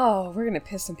 Oh, we're gonna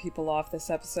piss some people off this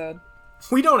episode.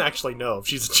 We don't actually know if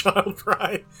she's a child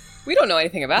bride. We don't know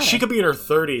anything about She her. could be in her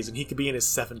 30s and he could be in his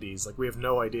 70s. Like, we have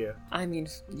no idea. I mean,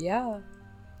 yeah. I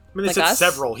mean, they Like said us?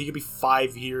 several. He could be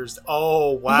 5 years.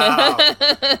 Oh, wow.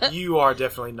 You are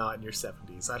definitely not in your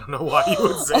 70s. I don't know why you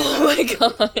would say that. Oh my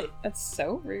god. That's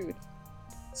so rude.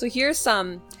 So here's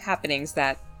some happenings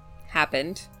that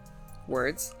happened.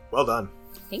 Words. Well done.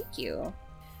 Thank you.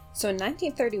 So in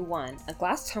 1931, a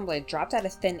glass tumbler dropped out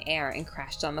of thin air and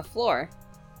crashed on the floor.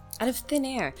 Out of thin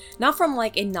air. Not from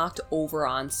like it knocked over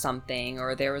on something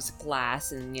or there was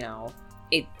glass and, you know,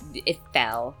 it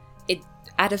fell. It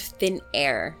out of thin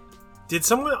air. Did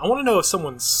someone... I want to know if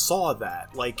someone saw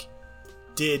that. Like,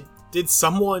 did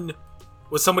someone...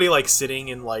 Was somebody, like, sitting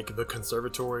in, like, the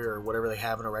conservatory or whatever they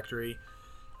have in a rectory,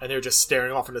 and they were just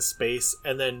staring off into space,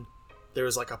 and then there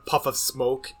was, like, a puff of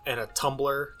smoke, and a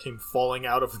tumbler came falling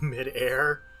out of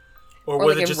midair? Or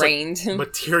was like it just, rained. like,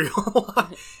 material?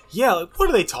 Yeah, like, what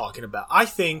are they talking about? I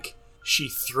think she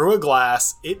threw a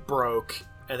glass, it broke,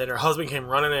 and then her husband came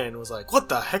running in and was like, what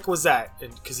the heck was that?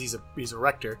 And because he's a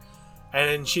rector.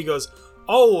 And she goes,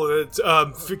 oh,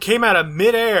 it came out of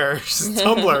midair.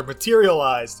 Tumblr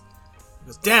materialized. He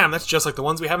goes, damn, that's just like the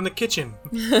ones we have in the kitchen.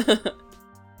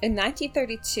 In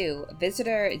 1932,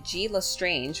 visitor G.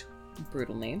 Lestrange,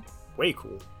 brutal name, Way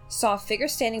cool. saw a figure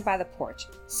standing by the porch.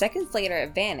 Seconds later,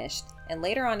 it vanished, and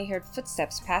later on he heard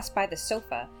footsteps pass by the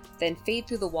sofa, then fade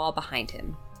through the wall behind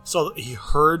him. So he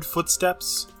heard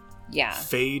footsteps Yeah.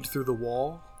 fade through the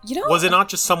wall? You know, Was it not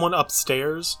just someone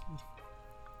upstairs?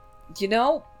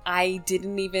 I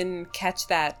didn't even catch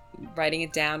that writing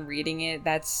it down, reading it.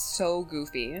 That's so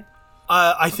goofy.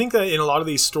 I think that in a lot of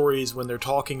these stories, when they're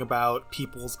talking about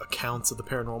people's accounts of the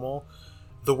paranormal,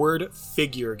 the word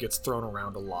figure gets thrown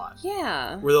around a lot.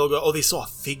 Yeah. Where they'll go, oh, they saw a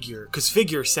figure. Because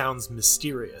figure sounds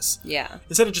mysterious. Yeah.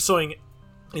 Instead of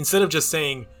just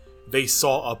saying they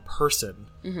saw a person,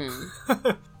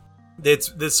 it's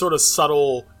this sort of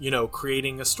subtle,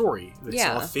 creating a story. They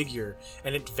saw a figure,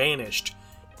 and it vanished.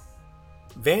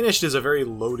 Vanished is a very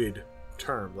loaded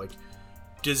term. Like,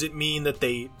 does it mean that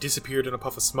they disappeared in a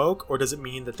puff of smoke, or does it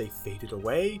mean that they faded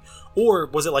away? Or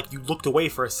was it like you looked away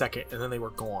for a second and then they were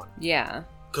gone? Yeah.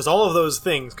 Because all of those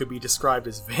things could be described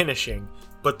as vanishing,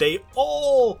 but they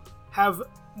all have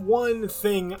one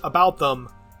thing about them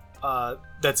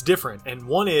that's different. And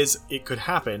one is it could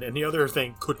happen, and the other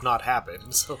thing could not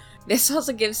happen. So This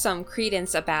also gives some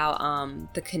credence about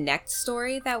the Connect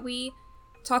story that we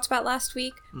talked about last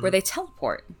week, where they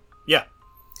teleport. yeah.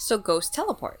 So ghosts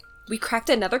teleport. We cracked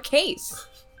another case.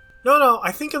 No,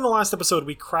 I think in the last episode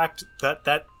we cracked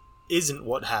that isn't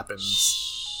what happens.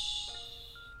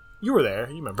 You were there,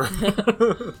 you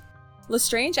remember.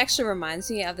 Lestrange actually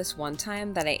reminds me of this one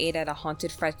time that I ate at a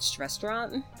haunted French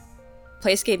restaurant.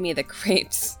 Place gave me the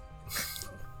crepes.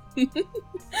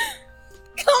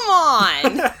 Come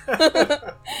on!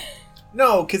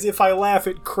 No, because if I laugh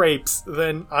at crepes,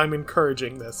 then I'm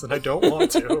encouraging this, and I don't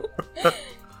want to.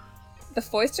 The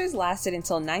Foysters lasted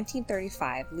until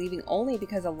 1935, leaving only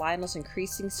because of Lionel's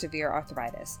increasing severe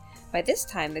arthritis. By this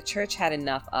time, the church had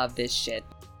enough of this shit.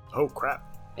 Oh, crap.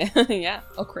 Yeah,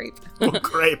 oh crepe. Oh,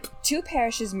 crepe. Two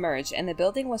parishes merged and the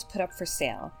building was put up for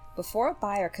sale. Before a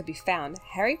buyer could be found,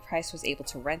 Harry Price was able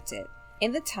to rent it.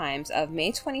 In the Times of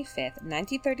May 25th,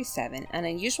 1937, an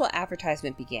unusual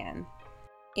advertisement began.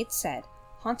 It said,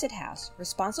 "Haunted house,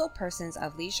 responsible persons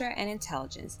of leisure and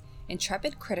intelligence,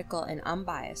 intrepid, critical, and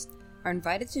unbiased, are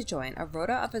invited to join a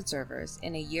rota of observers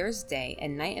in a year's day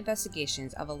and night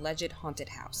investigations of alleged haunted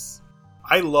house."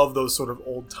 I love those sort of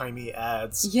old-timey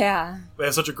ads. Yeah. They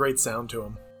have such a great sound to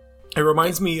them. It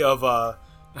reminds me of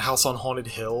House on Haunted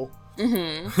Hill.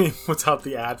 Mm-hmm. He puts out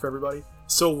the ad for everybody.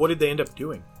 So what did they end up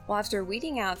doing? Well, after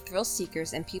weeding out thrill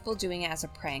seekers and people doing it as a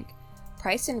prank,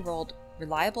 Price enrolled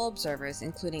reliable observers,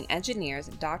 including engineers,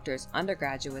 doctors,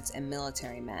 undergraduates, and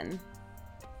military men.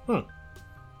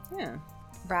 Yeah.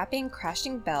 Rapping,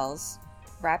 crashes,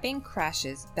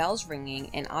 bells ringing,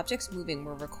 and objects moving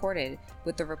were recorded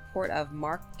with the report of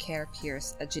Mark Kerr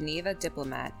Pierce, a Geneva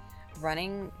diplomat,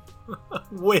 running...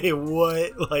 Wait,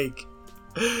 what?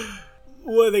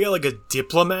 What, they got like a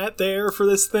diplomat there for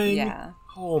this thing? Yeah.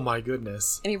 Oh my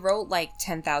goodness. And he wrote like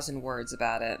 10,000 words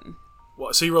about it.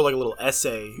 Well, so you wrote like a little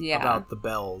essay Yeah. about the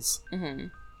bells. Mm-hmm.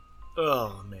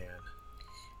 Oh, man.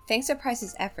 Thanks to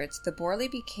Price's efforts, the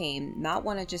Borley became not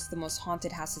one of just the most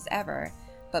haunted houses ever,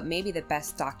 but maybe the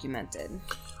best documented.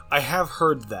 I have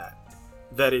heard that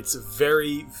it's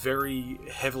very, very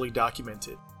heavily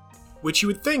documented. Which you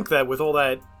would think that with all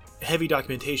that heavy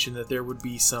documentation that there would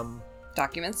be some...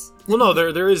 Documents? Well, no,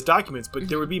 there is documents, but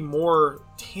there would be more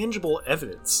tangible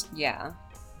evidence. Yeah.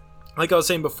 Like I was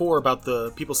saying before about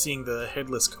the people seeing the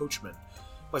headless coachman.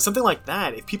 Like something like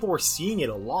that, if people were seeing it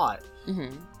a lot,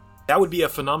 that would be a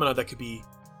phenomenon that could be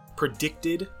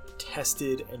predicted,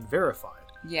 tested, and verified.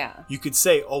 Yeah. You could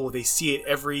say, oh, well, they see it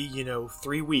every,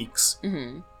 3 weeks.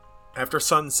 After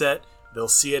sunset, they'll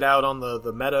see it out on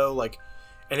the meadow.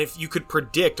 And if you could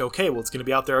predict, okay, well, it's going to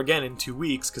be out there again in 2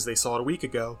 weeks because they saw it a week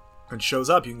ago, and it shows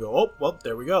up, you can go, oh, well,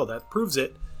 there we go. That proves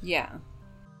it. Yeah.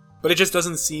 But it just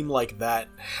doesn't seem like that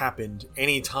happened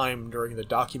any time during the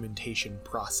documentation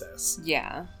process.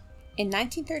 Yeah. In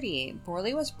 1938,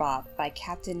 Borley was bought by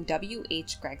Captain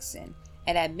W.H. Gregson,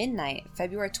 and at midnight,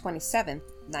 February 27th,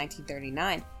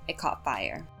 1939, it caught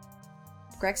fire.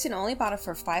 Gregson only bought it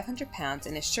for £500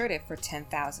 and assured it for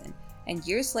 $10,000, and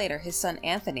years later, his son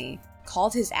Anthony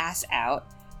called his ass out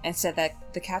and said that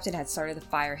the captain had started the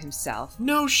fire himself.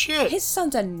 No shit! His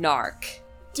son's a narc.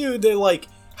 Dude, they're like,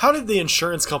 how did the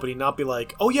insurance company not be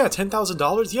like, oh yeah,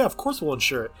 $10,000? Yeah, of course we'll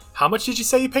insure it. How much did you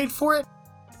say you paid for it?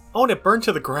 Oh, and it burned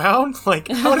to the ground? Like,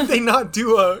 how did they not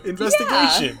do a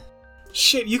investigation? Yeah.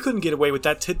 Shit, you couldn't get away with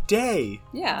that today.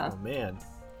 Yeah. Oh, man.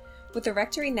 With the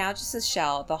rectory now just a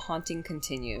shell, the haunting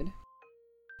continued.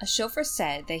 A chauffeur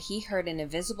said that he heard an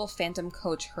invisible phantom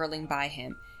coach hurling by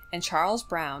him, and Charlie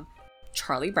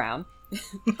Brown,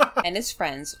 and his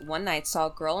friends one night saw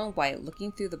a girl in white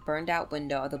looking through the burned-out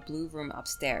window of the blue room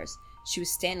upstairs. She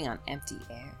was standing on empty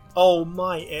air. Oh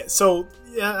my... So,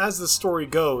 yeah, as the story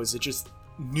goes, it just...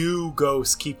 New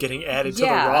ghosts keep getting added to the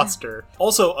roster.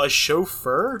 Also, a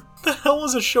chauffeur? The hell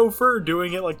was a chauffeur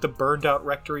doing at, like, the burned-out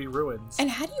rectory ruins? And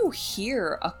how do you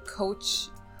hear a coach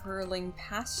hurling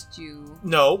past you?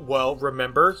 No, well,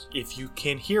 remember, if you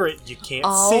can hear it, you can't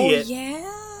see it. Oh,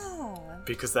 yeah.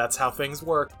 Because that's how things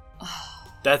work.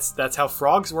 That's how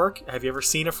frogs work. Have you ever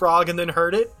seen a frog and then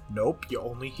heard it? Nope, you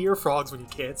only hear frogs when you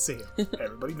can't see them.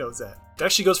 Everybody knows that. It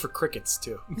actually goes for crickets,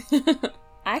 too.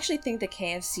 I actually think the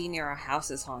KFC near our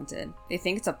house is haunted. They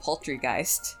think it's a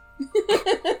poultrygeist.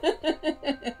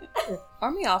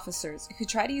 Army officers who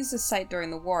tried to use the site during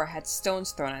the war had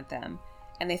stones thrown at them,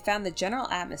 and they found the general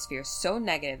atmosphere so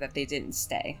negative that they didn't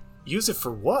stay. Use it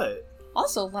for what?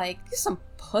 Also, like, these are some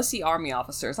pussy army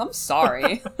officers. I'm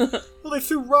sorry. Well, they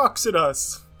threw rocks at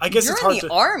us. I guess You're it's hard in the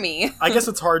to army. I guess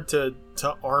it's hard to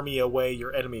army away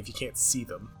your enemy if you can't see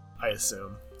them, I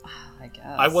assume. I guess.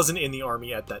 I wasn't in the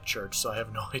army at that church, so I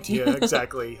have no idea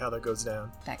exactly how that goes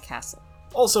down. That castle.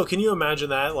 Also, can you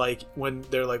imagine that, like, when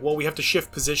they're like, well, we have to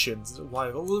shift positions. Why?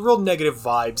 Real negative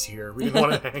vibes here. We didn't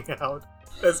want to hang out.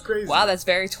 That's crazy. Wow, that's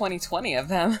very 2020 of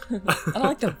them. I don't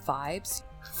like the vibes.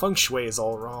 Feng shui is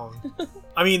all wrong.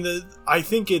 I mean, I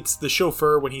think it's the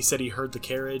chauffeur when he said he heard the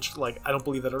carriage. Like, I don't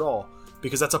believe that at all.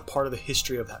 Because that's a part of the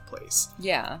history of that place.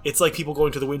 Yeah. It's like people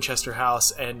going to the Winchester house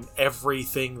and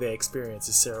everything they experience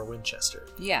is Sarah Winchester.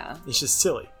 Yeah. It's just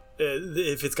silly.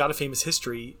 If it's got a famous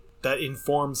history, that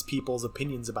informs people's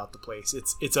opinions about the place.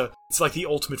 It's like the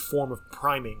ultimate form of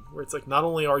priming, where it's like, not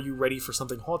only are you ready for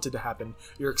something haunted to happen,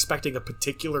 you're expecting a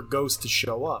particular ghost to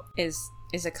show up. Is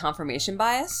it confirmation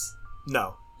bias?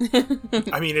 No.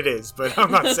 I mean, it is, but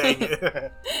I'm not saying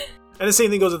it. And the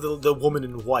same thing goes with the woman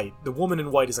in white. The woman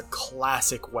in white is a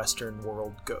classic Western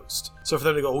world ghost. So for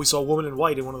them to go, oh, we saw a woman in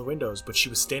white in one of the windows, but she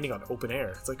was standing on open air.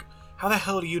 It's like, how the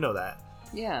hell do you know that?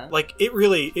 Yeah. Like, it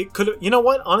could have... You know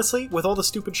what? Honestly, with all the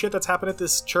stupid shit that's happened at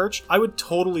this church, I would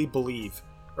totally believe...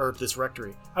 Or this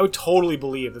rectory. I would totally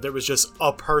believe that there was just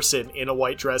a person in a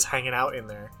white dress hanging out in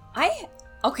there.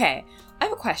 Okay, I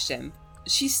have a question.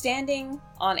 She's standing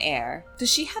on air.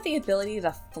 Does she have the ability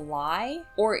to fly?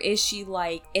 Or is she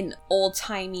like an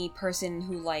old-timey person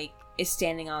who like is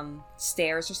standing on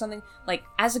stairs or something? Like,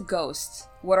 as a ghost,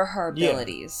 what are her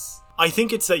abilities? Yeah. I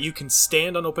think it's that you can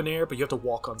stand on open air, but you have to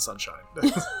walk on sunshine.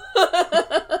 Well,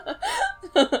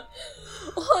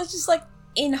 it's just like,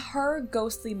 in her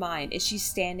ghostly mind, is she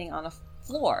standing on a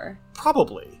floor?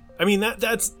 Probably. I mean,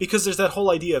 that's because there's that whole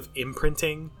idea of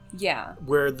imprinting. Yeah.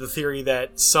 Where the theory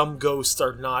that some ghosts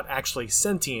are not actually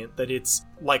sentient, that it's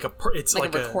like a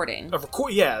recording.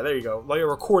 Yeah, there you go. Like a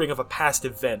recording of a past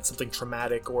event, something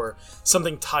traumatic or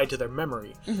something tied to their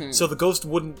memory. Mm-hmm. So the ghost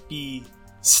wouldn't be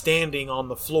standing on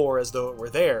the floor as though it were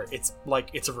there. It's like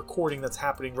it's a recording that's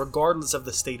happening regardless of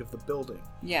the state of the building.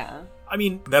 Yeah. I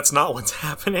mean, that's not what's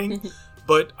happening.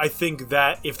 But I think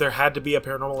that if there had to be a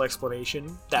paranormal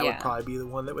explanation, that would probably be the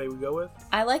one that we would go with.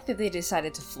 I like that they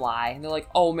decided to fly. And they're like,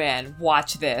 oh man,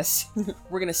 watch this.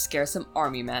 We're going to scare some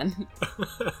army men.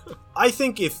 I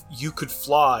think if you could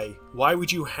fly, why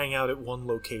would you hang out at one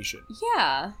location?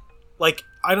 Yeah. Like,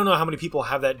 I don't know how many people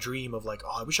have that dream of like,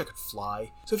 oh, I wish I could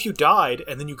fly. So if you died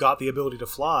and then you got the ability to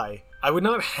fly, I would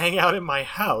not hang out at my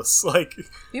house. Like,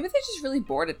 maybe they're just really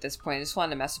bored at this point. They just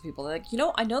wanted to mess with people. They're like,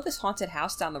 I know this haunted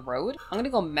house down the road. I'm going to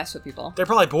go mess with people. They're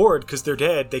probably bored because they're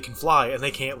dead. They can fly and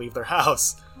they can't leave their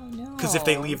house. Oh, no. Because if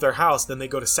they leave their house, then they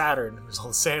go to Saturn and there's all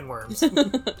the sandworms.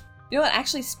 You know what?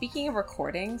 Actually, speaking of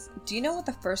recordings, do you know what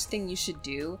the first thing you should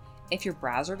do if your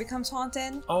browser becomes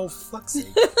haunted? Oh, fuck's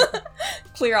sake.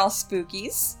 Clear all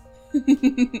spookies.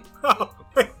 Oh,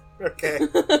 okay.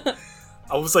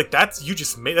 I was like, that's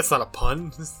not a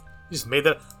pun. You just made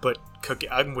that. But Cookie,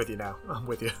 I'm with you now. I'm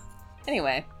with you.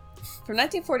 Anyway, from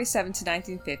 1947 to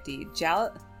 1950,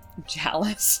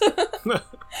 Jalis.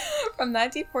 From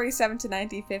 1947 to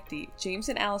 1950, James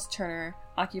and Alice Turner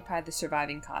occupied the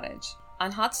surviving cottage.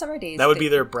 On hot summer days... That would be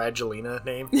their Bradgelina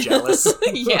name, Jealous.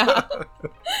 Yeah.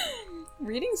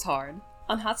 Reading's hard.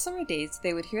 On hot summer days,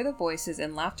 they would hear the voices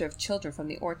and laughter of children from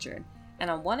the orchard, and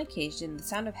on one occasion, the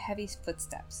sound of heavy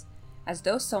footsteps, as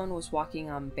though someone was walking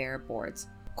on bare boards.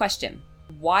 Question: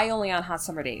 why only on hot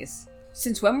summer days?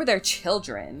 Since when were there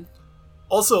children?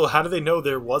 Also, how do they know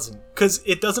there wasn't? Because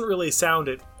it doesn't really sound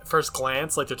at first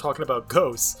glance like they're talking about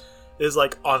ghosts. is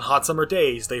like, on hot summer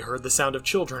days, they heard the sound of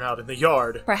children out in the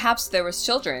yard. Perhaps there was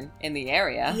children in the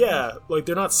area. Yeah, like,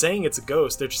 they're not saying it's a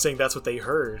ghost, they're just saying that's what they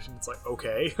heard. And it's like,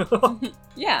 okay.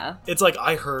 Yeah. It's like,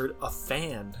 I heard a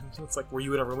fan. It's like, were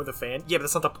you in a room with a fan? Yeah, but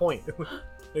that's not the point.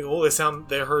 Like, oh,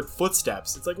 they heard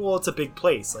footsteps. It's like, well, it's a big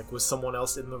place. Like, was someone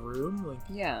else in the room? Like,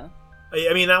 yeah.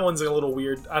 I mean, that one's a little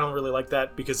weird. I don't really like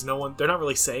that because they're not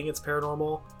really saying it's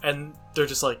paranormal. And they're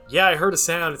just like, yeah, I heard a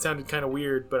sound. It sounded kind of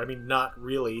weird, but I mean, not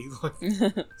really.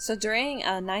 So during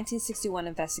a 1961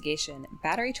 investigation,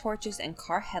 battery torches and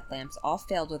car headlamps all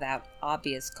failed without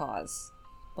obvious cause.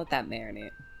 Let that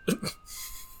marinate.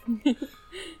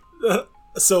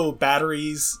 So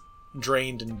batteries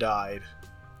drained and died.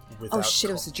 Oh shit,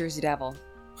 it was the Jersey Devil.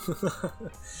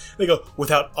 They go,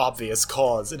 without obvious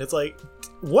cause. And it's like,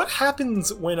 what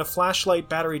happens when a flashlight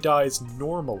battery dies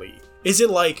normally? Is it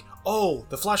like, oh,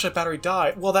 the flashlight battery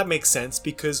died? Well, that makes sense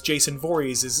because Jason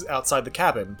Voorhees is outside the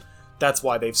cabin. That's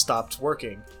why they've stopped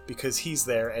working. Because he's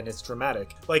there and it's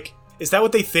dramatic. Like, is that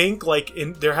what they think? Like,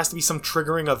 there has to be some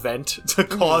triggering event to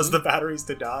cause the batteries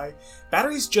to die?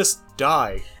 Batteries just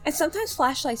die. And sometimes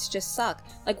flashlights just suck.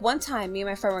 Like, one time, me and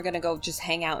my friend were gonna go just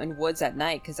hang out in woods at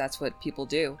night, because that's what people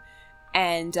do.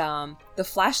 And the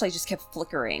flashlight just kept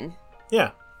flickering.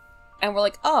 Yeah. And we're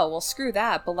like, oh, well, screw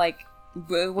that. But, like,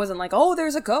 it wasn't like, oh,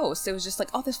 there's a ghost. It was just like,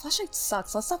 oh, this flashlight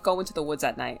sucks. Let's not go into the woods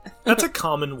at night. That's a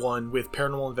common one with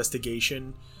paranormal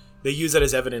investigation. They use that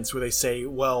as evidence where they say,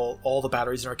 well, all the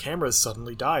batteries in our cameras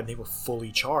suddenly died and they were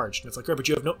fully charged. And it's like, right, but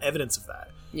you have no evidence of that.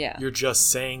 Yeah. You're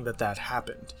just saying that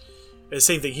happened. And the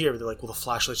same thing here. They're like, well, the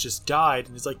flashlights just died.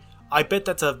 And it's like, I bet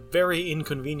that's a very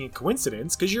inconvenient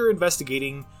coincidence because you're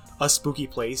investigating a spooky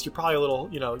place. You're probably a little,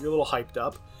 you're a little hyped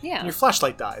up. Yeah. And your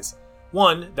flashlight dies.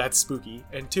 One, that's spooky.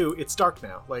 And two, it's dark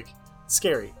now. Like,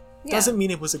 scary. Yeah. Doesn't mean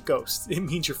it was a ghost. It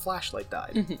means your flashlight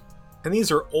died. And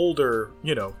these are older,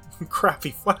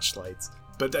 crappy flashlights.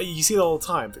 But you see that all the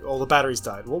time. All the batteries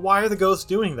died. Well, why are the ghosts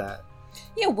doing that?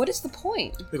 Yeah, what is the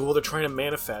point? Like, well, they're trying to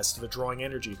manifest. They're drawing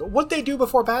energy. But what'd they do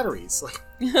before batteries? Like,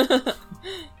 Yeah,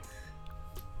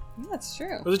 that's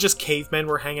true. was it just cavemen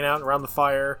were hanging out around the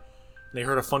fire, and they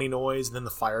heard a funny noise, and then the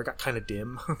fire got kind of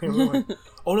dim? They were like,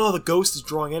 oh no, the ghost is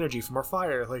drawing energy from our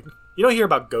fire. Like, you don't hear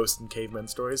about ghosts in cavemen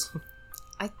stories.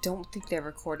 I don't think they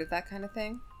recorded that kind of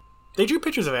thing. They drew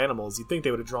pictures of animals. You'd think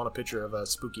they would have drawn a picture of a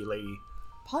spooky lady.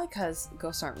 Probably because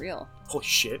ghosts aren't real. Holy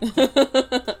shit.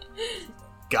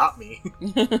 Got me.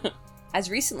 As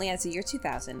recently as the year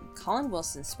 2000, Colin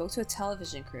Wilson spoke to a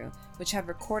television crew which had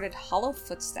recorded hollow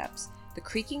footsteps, the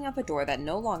creaking of a door that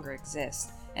no longer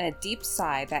exists, and a deep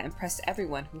sigh that impressed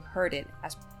everyone who heard it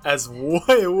as Wait.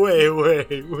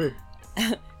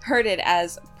 heard it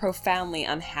as profoundly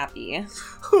unhappy.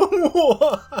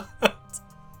 What?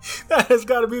 That has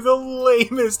got to be the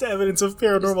lamest evidence of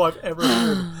paranormal I've ever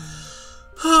heard.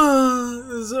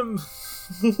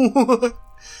 What?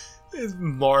 Is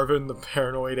Marvin the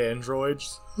paranoid android?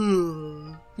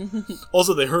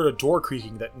 Also, they heard a door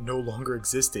creaking that no longer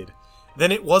existed.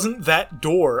 Then it wasn't that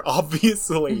door,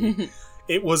 obviously.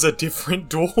 It was a different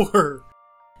door.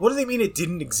 What do they mean it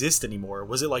didn't exist anymore?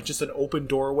 Was it like just an open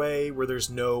doorway where there's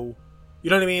no... You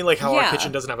know what I mean? Like how our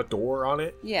kitchen doesn't have a door on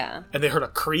it? Yeah. And they heard a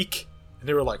creak, and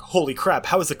they were like, holy crap,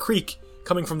 how is the creak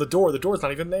coming from the door? The door's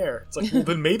not even there. It's like, well,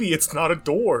 then maybe it's not a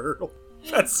door.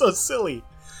 That's so silly.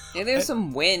 Yeah, there's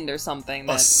some wind or something.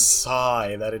 A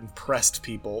sigh that impressed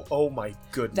people. Oh my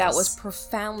goodness. That was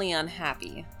profoundly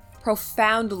unhappy.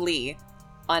 Profoundly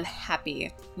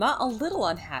unhappy. Not a little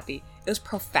unhappy. It was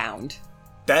profound.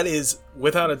 That is,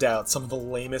 without a doubt, some of the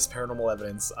lamest paranormal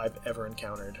evidence I've ever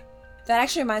encountered. That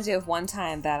actually reminds me of one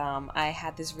time that I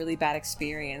had this really bad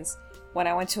experience when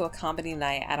I went to a comedy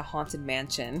night at a haunted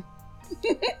mansion.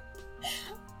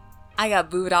 I got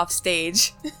booed off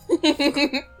stage.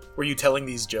 Were you telling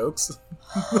these jokes?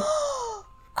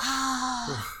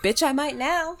 Bitch, I might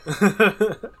now.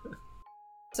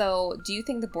 So, do you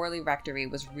think the Borley Rectory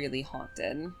was really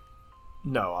haunted?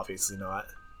 No, obviously not.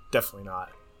 Definitely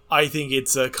not. I think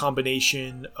it's a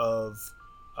combination of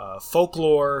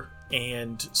folklore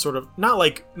and sort of,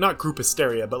 not group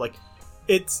hysteria, but like,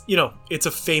 it's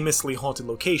a famously haunted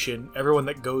location. Everyone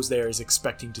that goes there is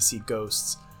expecting to see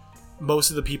ghosts.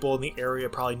 Most of the people in the area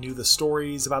probably knew the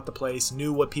stories about the place,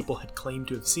 knew what people had claimed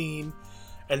to have seen,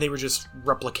 and they were just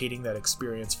replicating that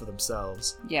experience for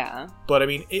themselves. Yeah. But I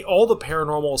mean, all the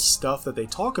paranormal stuff that they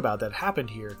talk about that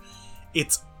happened here,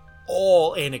 it's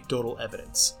all anecdotal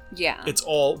evidence. Yeah. It's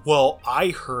all, well, I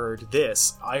heard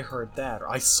this, I heard that, or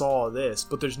I saw this,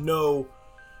 but there's no...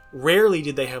 Rarely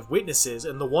did they have witnesses,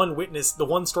 and the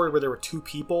one story where there were two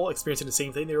people experiencing the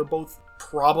same thing, they were both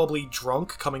probably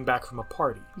drunk coming back from a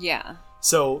party. Yeah.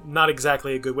 So, not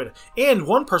exactly a good way to... And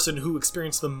one person who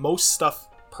experienced the most stuff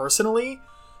personally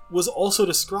was also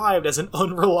described as an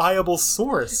unreliable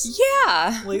source.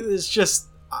 Yeah. Like, it's just...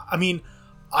 I mean,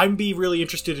 I'd be really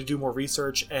interested to do more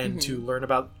research and to learn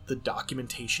about the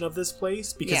documentation of this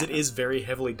place, because it is very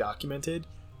heavily documented.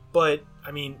 But,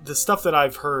 I mean, the stuff that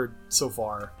I've heard so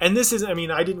far... And this is... I mean,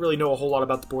 I didn't really know a whole lot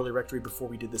about the Borley Rectory before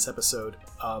we did this episode.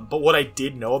 But what I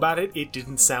did know about it, it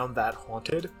didn't sound that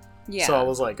haunted. Yeah. So I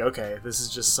was like, okay, this is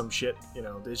just some shit, you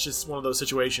know. It's just one of those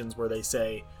situations where they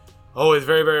say, oh, it's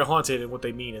very, very haunted, and what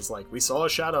they mean is like, we saw a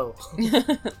shadow.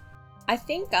 I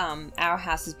think our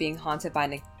house is being haunted by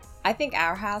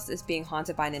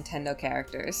Nintendo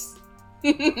characters.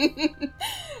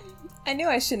 I knew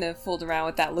I shouldn't have fooled around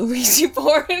with that Luigi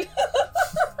board.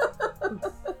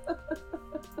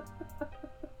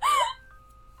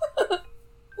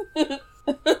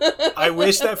 I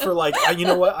wish that for like, you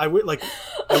know what? I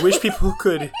wish people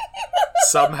could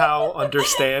somehow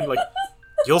understand. Like,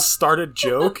 you'll start a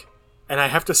joke, and I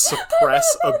have to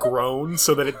suppress a groan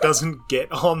so that it doesn't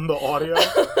get on the audio.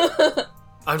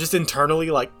 I'm just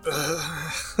internally like,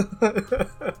 ugh.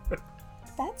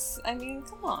 I mean,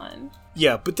 come on.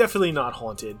 Yeah, but definitely not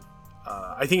haunted.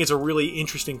 I think it's a really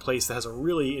interesting place that has a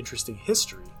really interesting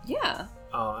history. Yeah.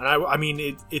 And I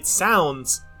mean, it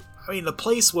sounds... I mean, the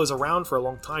place was around for a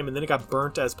long time, and then it got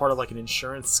burnt as part of, like, an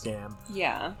insurance scam.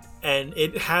 Yeah. And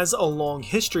it has a long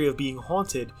history of being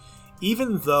haunted.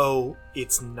 Even though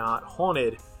it's not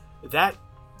haunted, that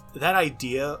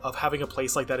idea of having a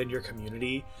place like that in your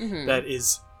community that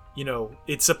is, you know,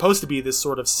 it's supposed to be this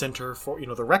sort of center for, you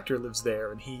know, the rector lives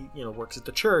there, and he, you know, works at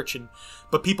the church,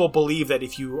 but people believe that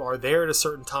if you are there at a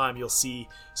certain time, you'll see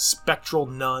spectral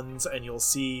nuns, and you'll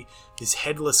see his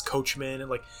headless coachman, and,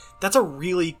 like, that's a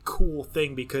really cool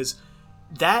thing, because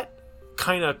that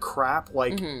kind of crap,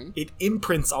 like, it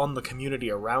imprints on the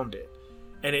community around it,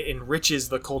 and it enriches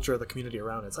the culture of the community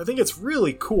around it. So I think it's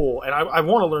really cool, and I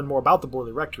want to learn more about the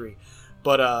Borley Rectory,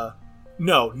 but,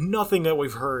 no, nothing that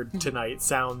we've heard tonight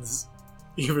sounds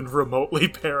even remotely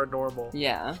paranormal.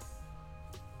 Yeah.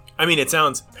 I mean, it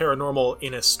sounds paranormal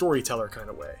in a storyteller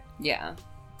kind of way. Yeah.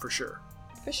 For sure.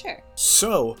 For sure.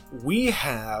 So, we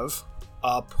have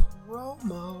a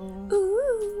promo.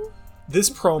 Ooh.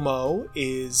 This promo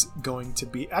is going to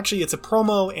be... Actually, it's a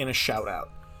promo and a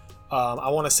shout-out. I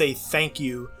want to say thank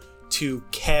you to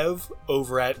Kev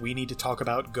over at We Need to Talk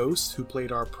About Ghosts, who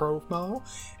played our promo,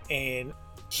 and...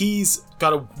 He's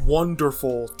got a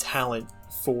wonderful talent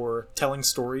for telling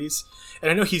stories.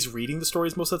 And I know he's reading the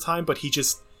stories most of the time, but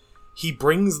he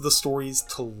brings the stories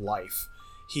to life.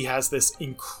 He has this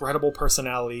incredible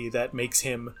personality that makes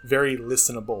him very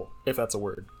listenable, if that's a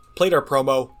word. Played our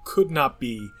promo, could not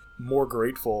be more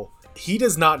grateful. He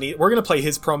does not need... We're going to play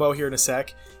his promo here in a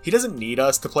sec. He doesn't need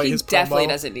us to play his promo. He definitely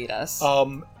doesn't need us.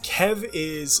 Kev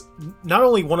is not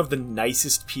only one of the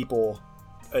nicest people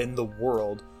in the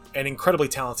world... and incredibly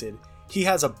talented. He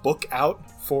has a book out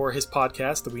for his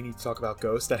podcast that We Need to Talk About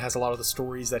Ghosts that has a lot of the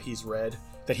stories that he's read,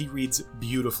 that he reads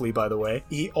beautifully, by the way.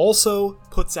 He also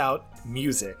puts out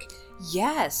music.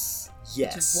 Yes.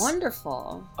 Yes. It's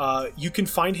wonderful. You can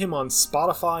find him on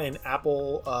Spotify and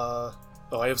Apple...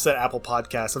 I have said Apple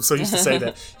Podcasts. I'm so used to saying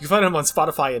that. You can find him on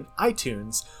Spotify and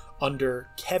iTunes under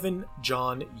Kevin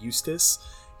John Eustace.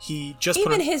 He just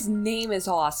his name is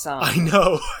awesome.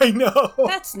 I know.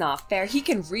 That's not fair. He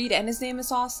can read and his name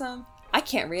is awesome. I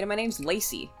can't read and my name's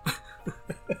Lacey.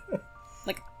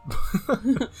 Like,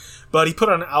 but he put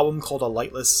out an album called A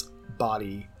Lightless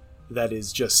Body that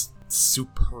is just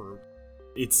superb.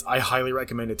 I highly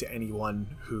recommend it to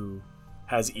anyone who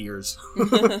has ears.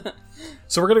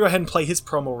 So we're gonna go ahead and play his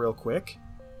promo real quick,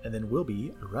 and then we'll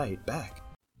be right back.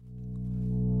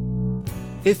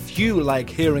 If you like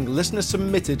hearing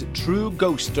listener-submitted true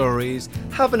ghost stories,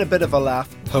 having a bit of a laugh,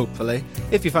 hopefully,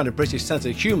 if you find a British sense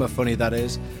of humour funny, that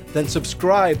is, then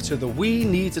subscribe to the We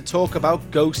Need to Talk About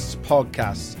Ghosts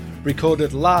podcast,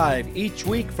 recorded live each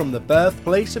week from the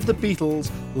birthplace of the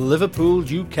Beatles, Liverpool,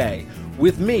 UK,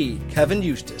 with me, Kevin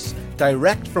Eustace,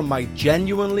 direct from my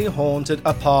genuinely haunted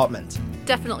apartment.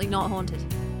 Definitely not haunted.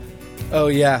 Oh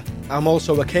yeah, I'm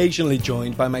also occasionally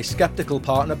joined by my sceptical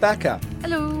partner Becca.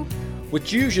 Hello.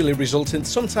 Which usually result in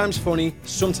sometimes funny,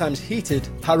 sometimes heated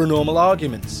paranormal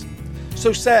arguments.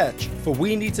 So search for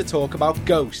We Need to Talk About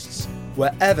Ghosts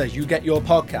wherever you get your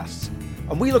podcasts,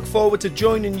 and we look forward to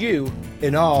joining you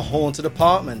in our haunted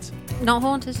apartment. Not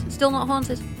haunted. Still not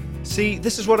haunted. See,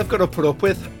 this is what I've got to put up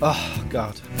with. Oh,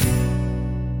 God.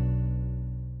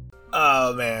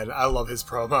 Oh, man, I love his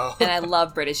promo. And I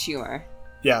love British humor.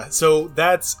 Yeah, so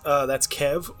that's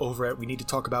Kev over at We Need to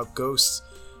Talk About Ghosts.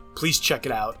 Please check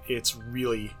it out. It's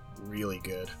really, really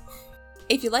good.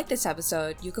 If you like this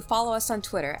episode, you can follow us on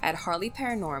Twitter at Harley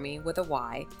Paranormy with a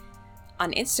Y,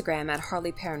 on Instagram at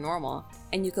Harley Paranormal,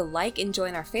 and you can like and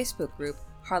join our Facebook group,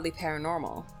 Harley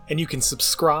Paranormal. And you can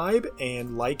subscribe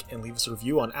and like and leave us a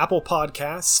review on Apple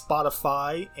Podcasts,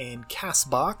 Spotify, and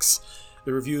CastBox.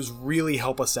 The reviews really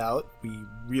help us out. We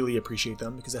really appreciate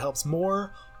them because it helps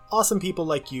more awesome people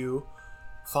like you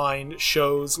find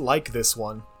shows like this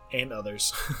one and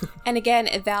others. And again,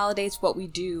 it validates what we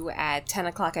do at 10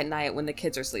 o'clock at night when the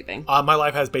kids are sleeping. My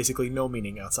life has basically no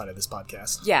meaning outside of this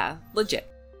podcast. Yeah, legit.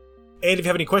 And if you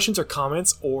have any questions or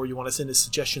comments, or you want to send us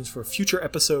suggestions for future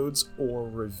episodes or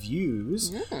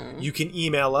reviews, you can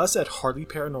email us at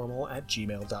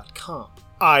harleyparanormal@gmail.com.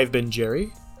 I've been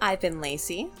Jerry. I've been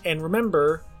Lacey. And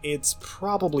remember, it's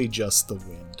probably just the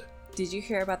wind. Did you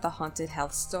hear about the haunted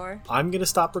health store? I'm going to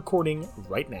stop recording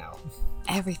right now.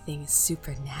 Everything is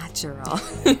supernatural.